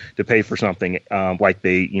phone to pay for something like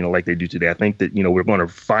they do today. I think that, we're going to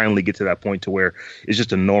finally get to that point to where it's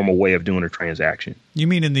just a normal way of doing a transaction. You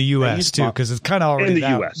mean in the U.S. too, because it's kind of already in the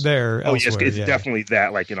U.S. there. Oh, yes, it's definitely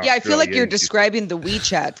that. Like in Australia. I feel like you're describing the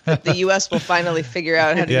WeChat that the U.S. will finally figure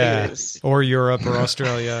out how to use, or Europe, or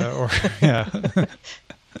Australia, or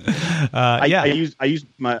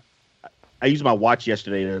I used my watch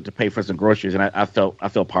yesterday to pay for some groceries, and I felt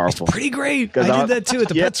powerful. It's pretty great. I did that too at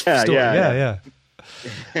the pet store. Yeah.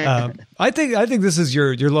 I think this is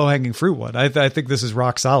your low hanging fruit one. I think this is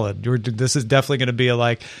rock solid. This is definitely going to be you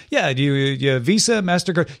Visa,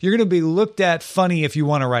 MasterCard. You're going to be looked at funny if you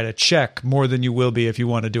want to write a check more than you will be if you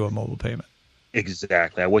want to do a mobile payment.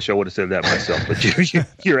 Exactly. I wish I would have said that myself, but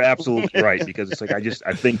you're absolutely right, because it's like I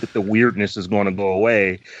think that the weirdness is going to go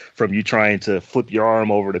away from you trying to flip your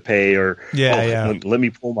arm over to pay, or let me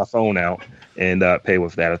pull my phone out and pay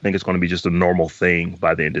with that. I think it's going to be just a normal thing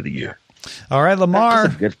by the end of the year. All right, Lamar.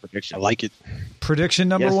 That's a good prediction. I like it. Prediction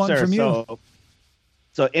number one from you.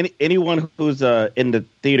 So anyone who's in the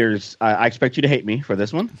theaters, I expect you to hate me for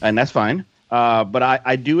this one, and that's fine. But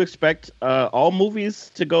I do expect all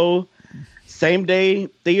movies to go same day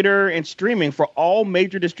theater and streaming for all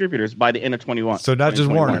major distributors by the end of 21. So not just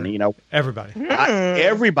Warner, everybody.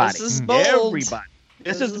 Everybody. This is bold. Everybody.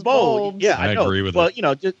 This is bold. Yeah, I know. agree with it.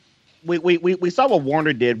 Just we saw what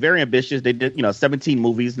Warner did. Very ambitious. They did 17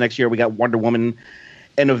 movies next year. We got Wonder Woman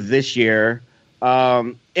end of this year.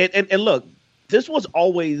 And look, this was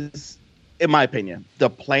always, in my opinion,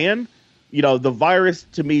 the plan. The virus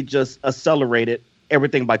to me just accelerated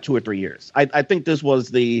everything by 2 or 3 years. I think this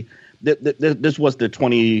was the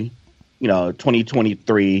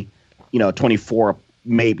 2023, 24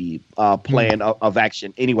 maybe plan of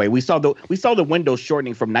action. Anyway, we saw the window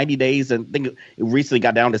shortening from 90 days, and I think it recently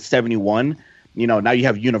got down to 71. Now you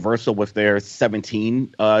have Universal with their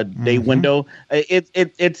 17 day window.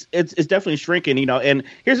 It's definitely shrinking. And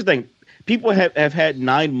here's the thing: people have had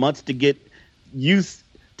 9 months to get used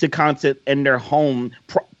to content in their home,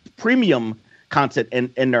 premium content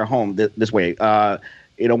in their home this way.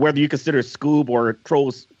 Whether you consider Scoob or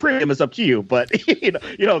Trolls Premium is up to you. But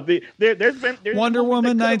there's Wonder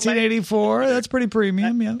Woman 1984. That's pretty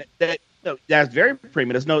premium. Yeah. That's very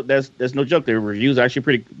premium. There's no joke. The reviews are actually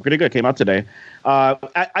pretty good. Came out today. I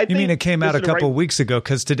you mean it came out a couple of weeks ago?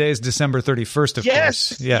 Because today's December 31st. Of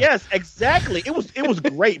course. Yeah. Yes, exactly. It was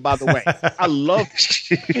great. By the way, I love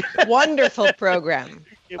it. Wonderful program.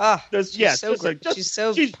 She's so good. She's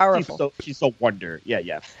so powerful. She's so wonder.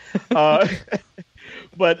 Yeah.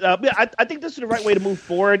 But I think this is the right way to move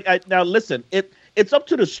forward. Now, listen, it's up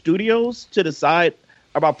to the studios to decide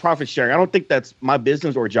about profit sharing. I don't think that's my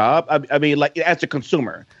business or job. I mean, like, as a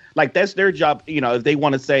consumer, like, that's their job. If they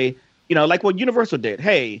want to say, like what Universal did,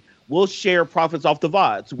 hey, we'll share profits off the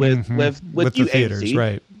VODs with you, the theaters, AMC,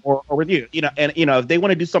 right? Or with you, and if they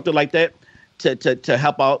want to do something like that to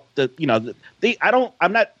help out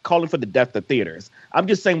I'm not calling for the death of theaters. I'm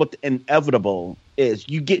just saying what the inevitable is.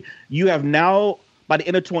 You have now, by the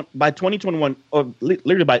end of 2021, or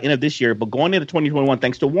literally by the end of this year, but going into 2021,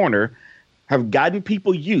 thanks to Warner, have gotten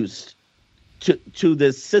people used to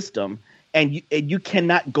this system, and you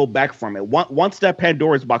cannot go back from it. Once that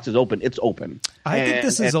Pandora's box is open, it's open. I think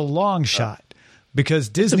this is a long shot because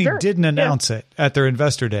Disney didn't announce it at their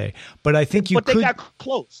investor day, but I think they got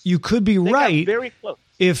close. You could be right. Got very close.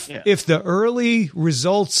 If the early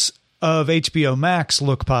results of HBO Max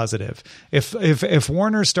look positive, if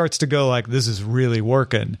Warner starts to go like, this is really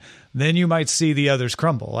working, then you might see the others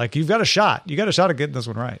crumble. Like, you've got a shot. You got a shot at getting this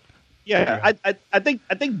one right. Yeah, I think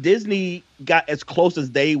Disney got as close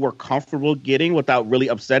as they were comfortable getting without really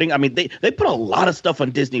upsetting. I mean, they put a lot of stuff on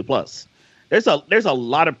Disney Plus. There's a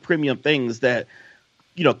lot of premium things that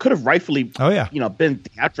could have rightfully been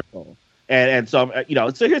theatrical, and so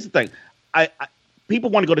so here's the thing. I people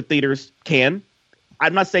want to go to theaters. I'm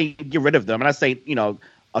not saying get rid of them. I'm not saying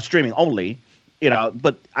a streaming only.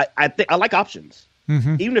 But I think I like options.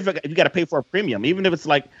 Mm-hmm. Even if you got to pay for a premium, even if it's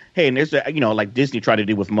like, hey, and there's like Disney tried to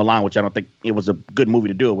do with Mulan, which I don't think it was a good movie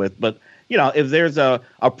to do it with. But if there's a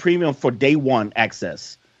premium for day one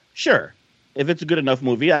access, sure. If it's a good enough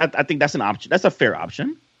movie, I think that's an option. That's a fair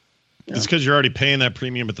option. It's because you're already paying that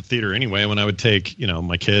premium at the theater anyway. When I would take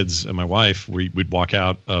my kids and my wife, we'd walk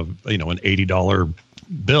out of an $80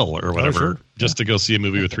 bill or whatever just to go see a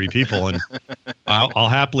movie with three people, and I'll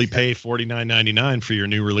happily pay $49.99 for your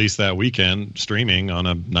new release that weekend streaming on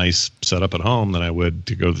a nice setup at home than I would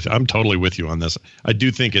to go. I'm totally with you on this. I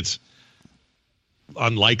do think it's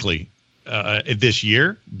unlikely this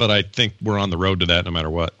year, but I think we're on the road to that no matter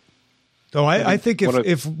what. So I think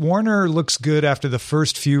if Warner looks good after the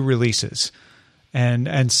first few releases,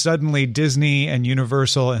 and suddenly Disney and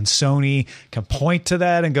Universal and Sony can point to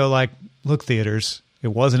that and go like, look, theaters, it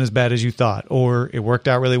wasn't as bad as you thought, or it worked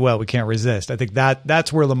out really well, we can't resist. I think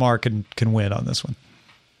that's where Lamar can win on this one.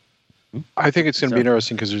 I think it's going to be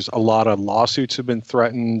interesting because there's a lot of lawsuits have been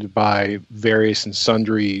threatened by various and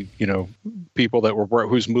sundry, people that were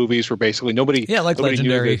whose movies were basically nobody. Yeah, like nobody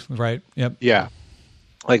Legendary, right? Yep. Yeah,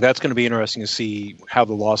 like that's going to be interesting to see how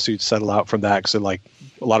the lawsuits settle out from that. Because like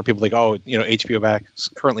a lot of people think, HBO Max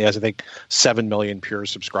currently has, I think, 7 million pure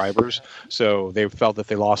subscribers, so they felt that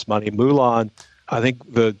they lost money. Mulan, I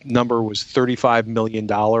think the number was $35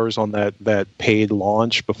 million on that paid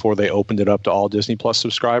launch before they opened it up to all Disney Plus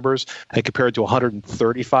subscribers, and compared to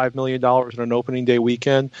 $135 million in an opening day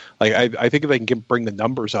weekend. Like I think if they can bring the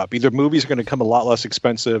numbers up, either movies are going to come a lot less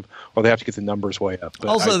expensive, or they have to get the numbers way up. But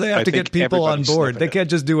also, they have to get people on board. They can't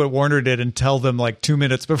just do what Warner did and tell them like 2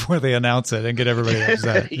 minutes before they announce it and get everybody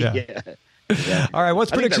upset. Yeah. All right,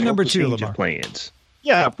 what's prediction number 2, Lamar? Plans.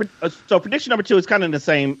 Yeah, so prediction number 2 is kind of in the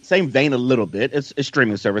same vein a little bit. It's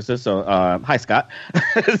streaming services. So, hi Scott.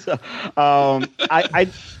 So, I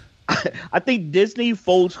think Disney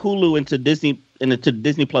folds Hulu into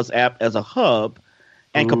Disney Plus app as a hub,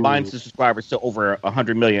 and combines the subscribers to over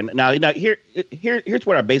 100 million. Now here's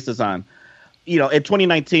what our base is on. In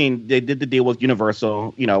 2019 they did the deal with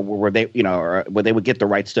Universal. Where they where they would get the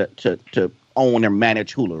rights to own or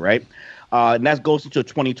manage Hulu, right? And that goes into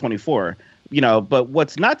 2024. But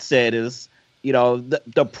what's not said is,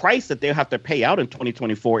 the price that they have to pay out in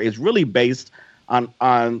 2024 is really based on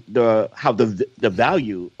the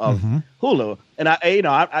value of Hulu.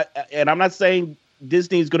 And I'm not saying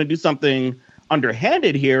Disney is going to do something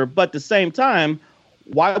underhanded here, but at the same time,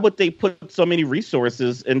 why would they put so many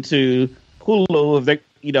resources into Hulu if they,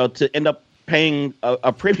 to end up paying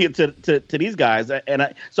a premium to these guys?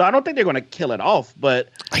 So I don't think they're going to kill it off, but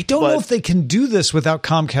I don't know if they can do this without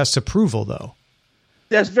Comcast's approval, though.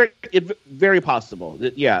 That's very possible.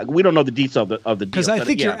 Yeah, we don't know the details of the deal. Because I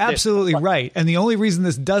think you're absolutely right. And the only reason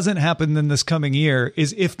this doesn't happen in this coming year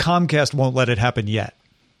is if Comcast won't let it happen yet.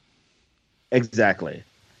 Exactly.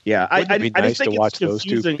 Yeah. Wouldn't it be nice just think to watch it's those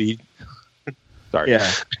two feed? Sorry.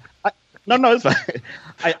 Yeah. No, it's fine.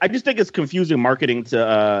 I just think it's confusing marketing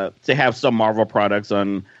to have some Marvel products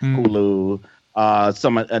on Hulu,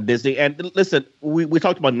 some Disney. And listen, we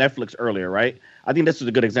talked about Netflix earlier, right? I think this is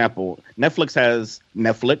a good example. Netflix has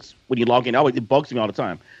Netflix. When you log in, it bugs me all the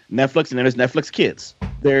time. Netflix, and then there's Netflix Kids.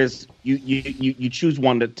 There's you choose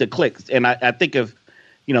one to click. And I think if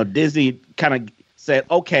Disney kind of said,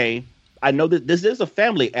 okay, I know that this is a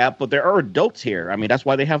family app, but there are adults here. I mean, that's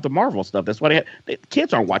why they have the Marvel stuff. That's why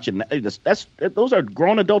kids aren't watching that. Those are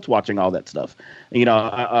grown adults watching all that stuff.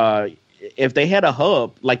 If they had a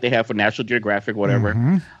hub like they have for National Geographic,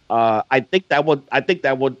 whatever, I think that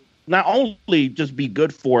would not only just be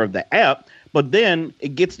good for the app, but then it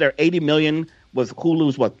gets their 80 million with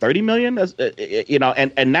Hulu's 30 million.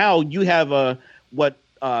 And now you have what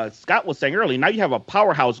Scott was saying earlier. Now you have a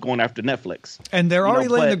powerhouse going after Netflix, and they're already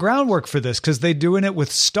laying the groundwork for this because they're doing it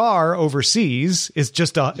with Star overseas. It's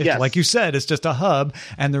just like you said, it's just a hub,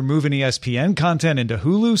 and they're moving ESPN content into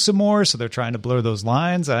Hulu some more. So they're trying to blur those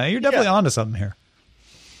lines. You're definitely onto something here.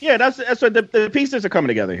 Yeah, that's what the pieces are coming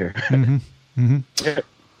together here.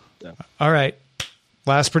 Yeah. All right,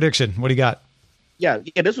 last prediction. What do you got? Yeah,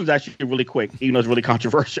 this was actually really quick, even though it's really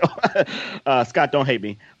controversial. Scott, don't hate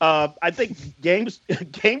me. I think game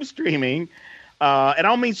streaming, and I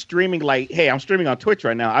don't mean streaming like, hey, I'm streaming on Twitch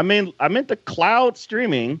right now. I meant the cloud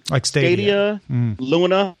streaming, like Stadia.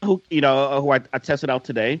 Luna, who I tested out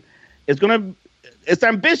today. It's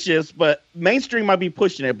ambitious, but mainstream might be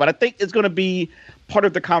pushing it. But I think it's gonna be part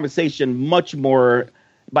of the conversation much more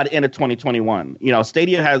by the end of 2021.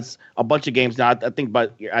 Stadia has a bunch of games now. I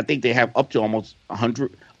think they have up to almost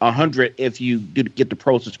 100 if you get the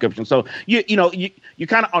pro subscription. So you're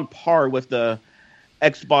kind of on par with the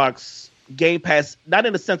Xbox Game Pass, not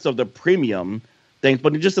in the sense of the premium things,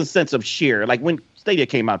 but in just a sense of sheer. Like when Stadia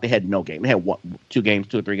came out, they had no game. They had two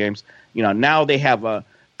or three games. Now they have a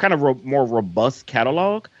kind of more robust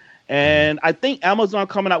catalog. And I think Amazon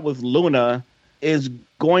coming out with Luna is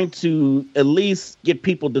going to at least get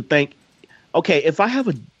people to think, okay, if I have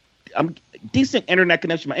a decent internet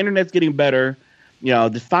connection, my internet's getting better, the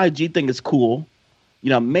 5G thing is cool,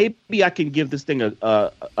 maybe I can give this thing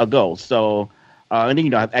a go. So, and then,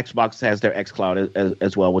 Xbox has their xCloud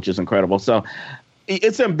as well, which is incredible. So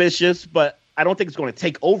it's ambitious, but I don't think it's going to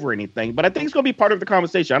take over anything, but I think it's going to be part of the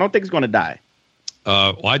conversation. I don't think it's going to die.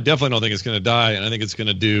 Well, I definitely don't think it's going to die, and I think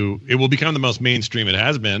it will become the most mainstream it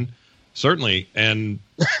has been. Certainly, and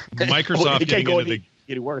Microsoft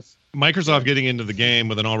getting into the game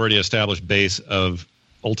with an already established base of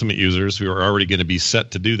Ultimate users who are already going to be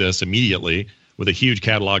set to do this immediately with a huge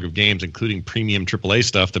catalog of games, including premium AAA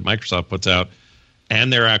stuff that Microsoft puts out,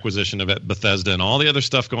 and their acquisition of Bethesda and all the other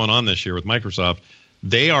stuff going on this year with Microsoft.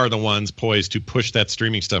 They are the ones poised to push that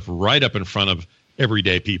streaming stuff right up in front of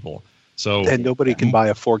everyday people. So, and nobody can buy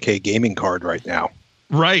a 4K gaming card right now.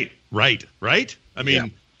 Right. I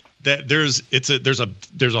mean. That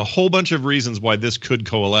there's a whole bunch of reasons why this could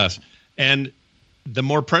coalesce, and the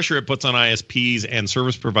more pressure it puts on ISPs and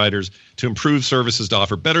service providers to improve services, to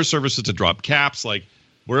offer better services, to drop caps, like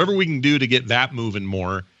wherever we can do to get that moving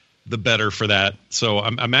more, the better for that. So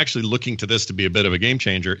I'm actually looking to this to be a bit of a game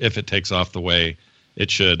changer if it takes off the way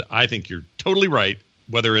it should. I think you're totally right.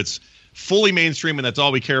 Whether it's fully mainstream and that's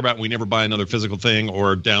all we care about, and we never buy another physical thing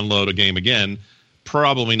or download a game again,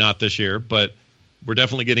 probably not this year, but we're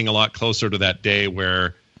definitely getting a lot closer to that day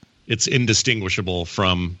where it's indistinguishable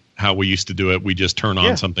from how we used to do it. We just turn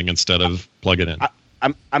on something instead of plug it in.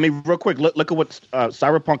 I mean, real quick, look at what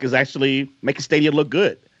Cyberpunk is actually making Stadia look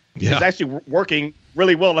good. Yeah. It's actually working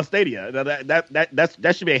really well on Stadia.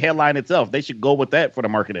 That should be a headline itself. They should go with that for the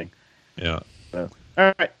marketing. Yeah. All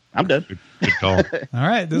right, I'm done. Good call. All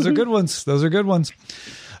right, those are good ones.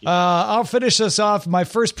 I'll finish this off. My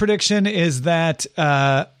first prediction is that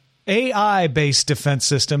AI-based defense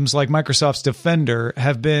systems like Microsoft's Defender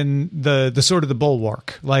have been the sort of the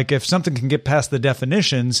bulwark. Like if something can get past the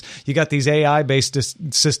definitions, you got these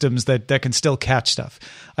AI-based systems that can still catch stuff.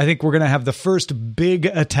 I think we're going to have the first big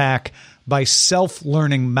attack by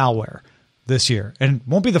self-learning malware this year. And it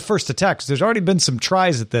won't be the first attack because there's already been some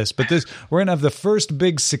tries at this, but we're going to have the first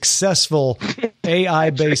big successful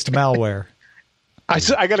AI-based malware.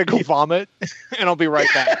 I got to go vomit, and I'll be right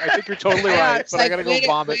back. I think you're totally right, but I got to go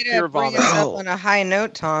vomit. Pure vomit. On a high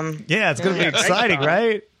note, Tom. Yeah, it's going to be exciting,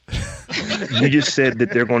 right? You just said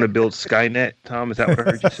that they're going to build Skynet, Tom. Is that what I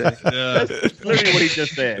heard you say? Yeah. That's literally what he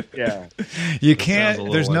just said. Yeah. You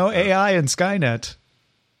can't. There's no AI in Skynet.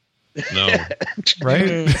 No.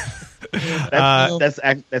 Right.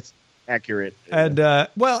 That's accurate. And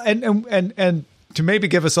and to maybe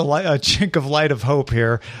give us a chink of light of hope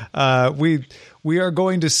here, we are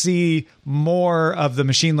going to see more of the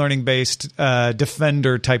machine learning based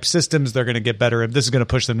defender type systems. They're going to get better, and this is going to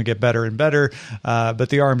push them to get better and better. But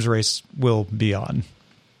the arms race will be on.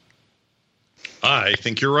 I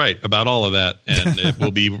think you're right about all of that, and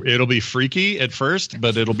it'll be freaky at first,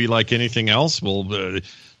 but it'll be like anything else.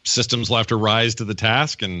 Systems will have to rise to the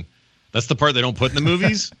task, and that's the part they don't put in the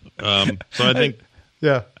movies. So I think,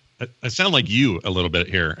 yeah, I sound like you a little bit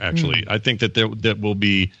here. Actually, I think that it'll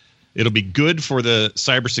be good for the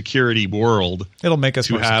cybersecurity world. It'll make us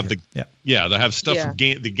to more have secure. they'll have stuff. Yeah.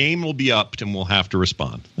 The game will be upped, and we'll have to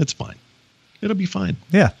respond. It's fine. It'll be fine.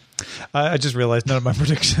 Yeah. I just realized none of my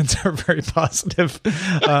predictions are very positive.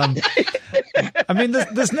 I mean,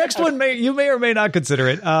 this next one you may or may not consider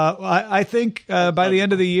it. I think by the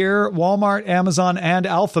end of the year, Walmart, Amazon, and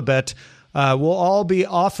Alphabet will all be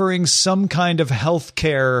offering some kind of health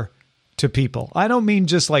care to people. I don't mean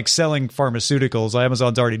just like selling pharmaceuticals.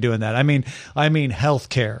 Amazon's already doing that. I mean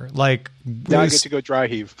healthcare. Like now I get to go dry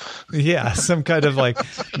heave. Yeah, some kind of like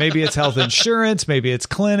maybe it's health insurance, maybe it's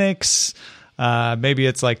clinics, maybe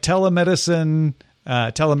it's like telemedicine.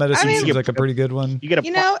 Telemedicine seems like a pretty good one. You get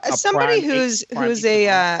as somebody who's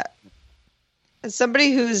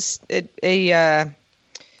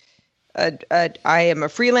I am a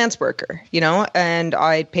freelance worker, and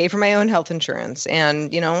I pay for my own health insurance,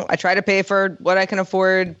 and I try to pay for what I can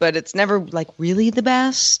afford, but it's never like really the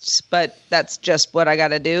best, but that's just what I got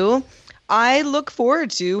to do. I look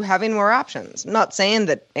forward to having more options. I'm not saying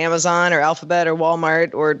that Amazon or Alphabet or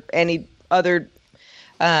Walmart or any other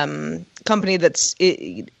company that's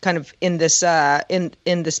kind of in this in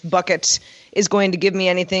this bucket is going to give me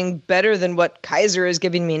anything better than what Kaiser is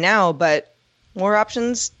giving me now, but more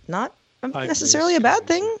options, not necessarily a bad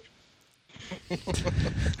thing.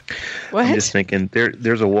 What? I'm just thinking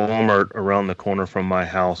there's a Walmart around the corner from my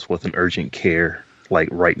house with an urgent care like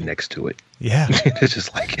right next to it. Yeah. It's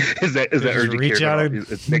just like is that urgent care?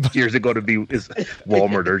 Next year is it going to be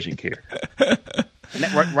Walmart urgent care?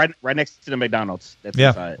 Right next to the McDonald's. That's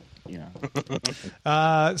inside.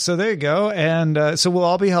 So there you go. And so we'll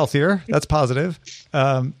all be healthier. That's positive.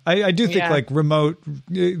 I do think like remote,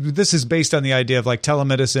 this is based on the idea of like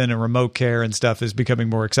telemedicine and remote care and stuff is becoming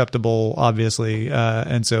more acceptable, obviously.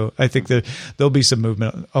 And so I think that there'll be some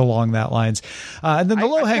movement along that lines. And then the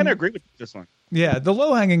low hanging. I kind of agree with this one. Yeah. The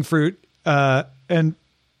low hanging fruit, and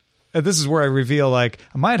this is where I reveal, like,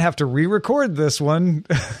 I might have to re-record this one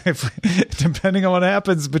depending on what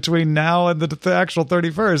happens between now and the actual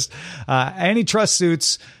 31st. Antitrust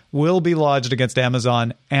suits will be lodged against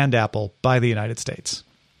Amazon and Apple by the United States.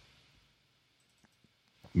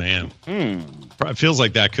 Man, it feels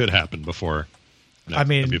like that could happen before.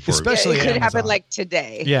 Especially it could Amazon. happen like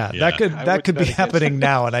today. Yeah, that could be happening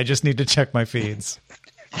now, and I just need to check my feeds.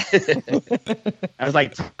 I was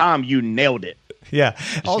like, Tom, you nailed it. Yeah.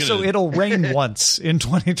 Also, it'll rain once in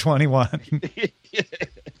 2021.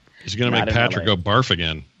 He's going to make Patrick go barf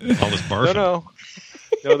again. All this barfing.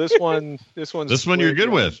 No, this one you're good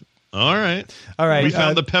with. All right. We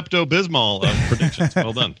found the Pepto-Bismol predictions.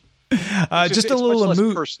 Well done. Just a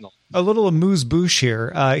little amuse-bouche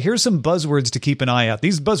here. Here's some buzzwords to keep an eye out.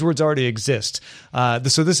 These buzzwords already exist. So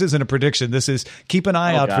this isn't a prediction. This is keep an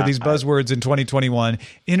eye out for these buzzwords in 2021.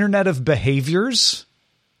 Internet of Behaviors.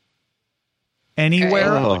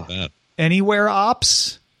 Anywhere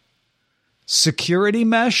ops, security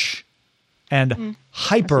mesh, and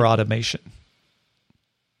hyper automation.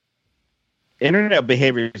 Internet of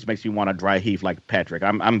Behaviors makes me want to dry heave like Patrick.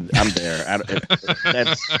 I'm there.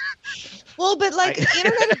 Well, but like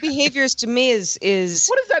Internet of Behaviors to me is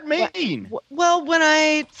what does that mean? Well,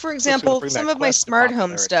 when for example, some of my smart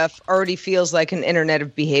home stuff already feels like an Internet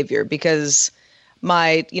of Behavior because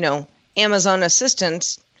my Amazon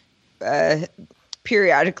Assistant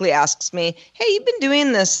periodically asks me, hey, you've been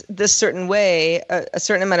doing this certain way a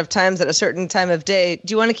certain amount of times at a certain time of day.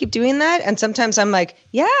 Do you want to keep doing that? And sometimes I'm like,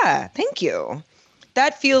 yeah, thank you.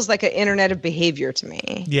 That feels like an Internet of Behavior to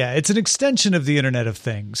me. Yeah, it's an extension of the Internet of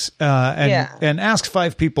Things. And ask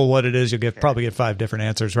 5 people what it is. You'll probably get 5 different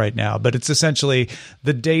answers right now. But it's essentially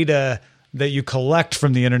the data that you collect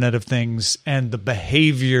from the Internet of Things and the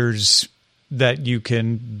behaviors that you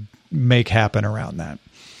can make happen around that.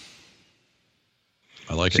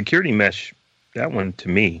 I like security mesh that one to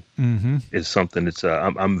me is something that's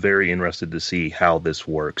I'm very interested to see how this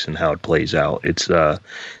works and how it plays out. It's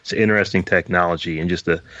interesting technology, and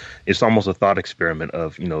it's almost a thought experiment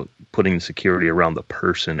of putting security around the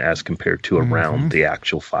person as compared to around the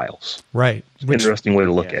actual files. Right. Interesting way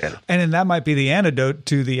to look at it. And that might be the antidote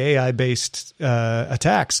to the AI-based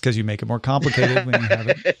attacks, because you make it more complicated when you have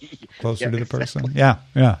it closer to the person. Yeah,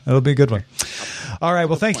 it'll be a good one. All right.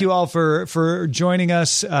 Well, thank you all for joining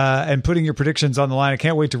us and putting your predictions on the line. I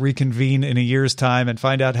can't wait to reconvene in a year's time and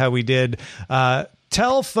find out how we did.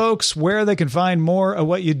 Tell folks where they can find more of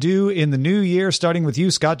what you do in the new year, starting with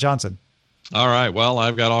you, Scott Johnson. All right. Well,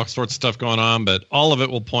 I've got all sorts of stuff going on, but all of it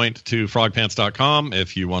will point to frogpants.com.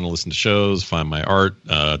 If you want to listen to shows, find my art,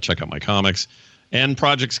 check out my comics, and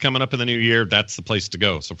projects coming up in the new year, that's the place to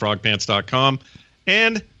go. So frogpants.com,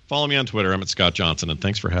 and follow me on Twitter. I'm at Scott Johnson, and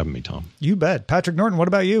thanks for having me, Tom. You bet. Patrick Norton, what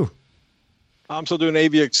about you? I'm still doing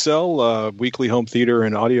AVXL, weekly home theater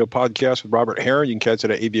and audio podcast with Robert Heron. You can catch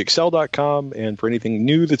it at avxl.com. And for anything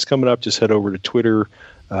new that's coming up, just head over to Twitter.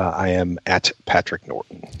 I am at Patrick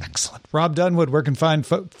Norton. Excellent. Rob Dunwood, where can fine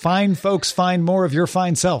folks find more of your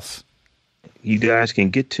fine self? You guys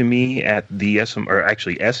can get to me at the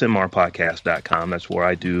smrpodcast.com. That's where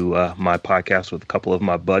I do my podcast with a couple of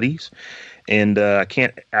my buddies. And I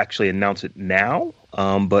can't actually announce it now,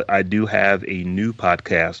 but I do have a new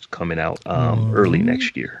podcast coming out early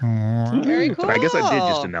next year. Very cool. So I guess I did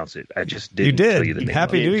just announce it. I just didn't tell you the name.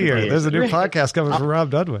 Happy New Year. There's a new podcast coming from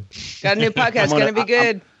Rob Dunwood. Got a new podcast. Going to be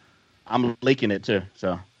good. I'm leaking it too,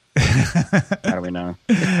 so how do we know?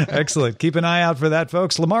 Excellent. Keep an eye out for that,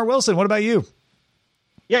 folks. Lamar Wilson, what about you?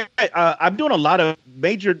 Yeah, I'm doing a lot of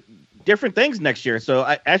major different things next year. So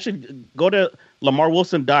I actually go to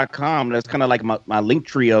lamarwilson.com. That's kind of like my link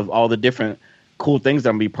tree of all the different cool things that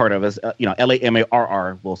I'm going to be part of. As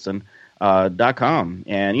LAMARR Wilson.com.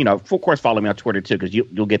 And, of course, follow me on Twitter, too, because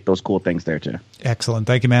you'll get those cool things there, too. Excellent.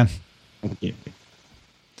 Thank you, man. Thank you.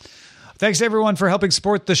 Thanks, everyone, for helping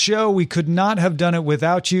support the show. We could not have done it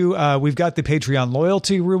without you. We've got the Patreon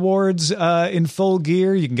loyalty rewards in full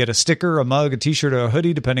gear. You can get a sticker, a mug, a T-shirt, or a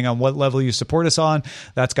hoodie, depending on what level you support us on.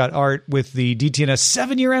 That's got art with the DTNS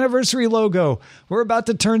 7-year anniversary logo. We're about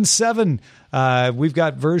to turn 7. We've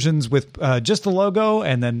got versions with just the logo,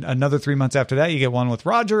 and then another 3 months after that, you get one with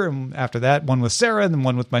Roger, and after that, one with Sarah, and then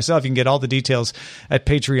one with myself. You can get all the details at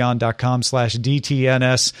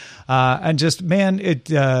patreon.com/DTNS. And just, man, it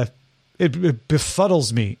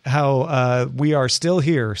befuddles me how we are still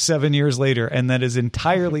here 7 years later, and that is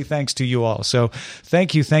entirely thanks to you all. So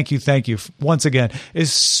thank you once again,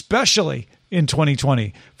 especially in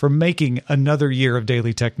 2020 for making another year of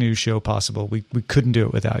Daily Tech News Show possible. We couldn't do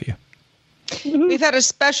it without you. We've had a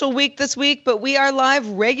special week this week, but we are live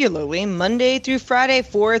regularly Monday through Friday,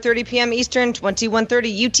 4:30 p.m. Eastern,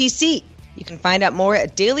 21:30 UTC. You can find out more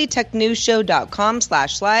at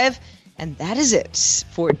dailytechnewsshow.com/live. And that is it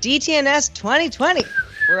for DTNS 2020.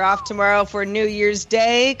 We're off tomorrow for New Year's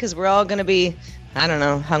Day because we're all going to be, I don't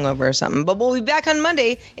know, hungover or something. But we'll be back on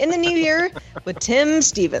Monday in the new year with Tim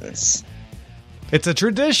Stevens. It's a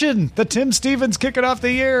tradition. The Tim Stevens kicking off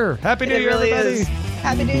the year. Happy New Year, really everybody. Is.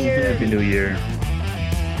 Happy New Year. Happy New Year.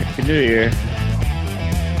 Happy New Year.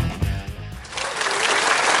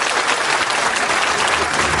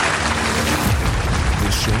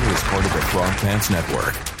 This show is part of the Frog Pants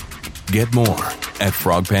Network. Get more at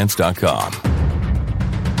frogpants.com.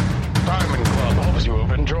 Diamond Club hopes you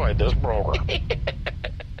have enjoyed this program.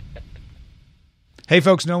 Hey,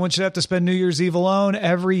 folks, no one should have to spend New Year's Eve alone.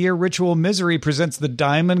 Every year, Ritual Misery presents the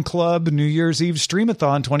Diamond Club New Year's Eve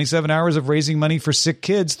Streamathon, 27 hours of raising money for sick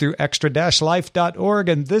kids through extra-life.org.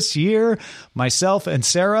 And this year, myself and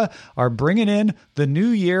Sarah are bringing in the new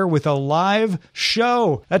year with a live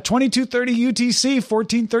show at 22:30 UTC,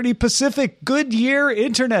 14:30 Pacific. Good year,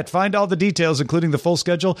 Internet. Find all the details, including the full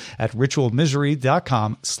schedule, at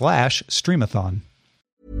ritualmisery.com/streamathon.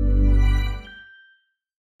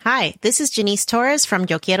 Hi, this is Janice Torres from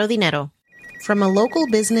Yo Quiero Dinero. From a local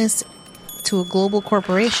business to a global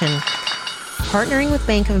corporation, partnering with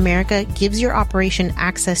Bank of America gives your operation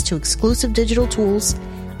access to exclusive digital tools,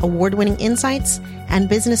 award-winning insights, and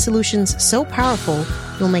business solutions so powerful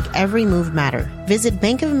you'll make every move matter. Visit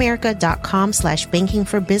bankofamerica.com/banking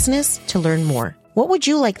for business to learn more. What would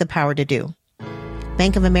you like the power to do?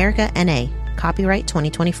 Bank of America, N.A. Copyright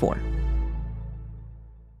 2024.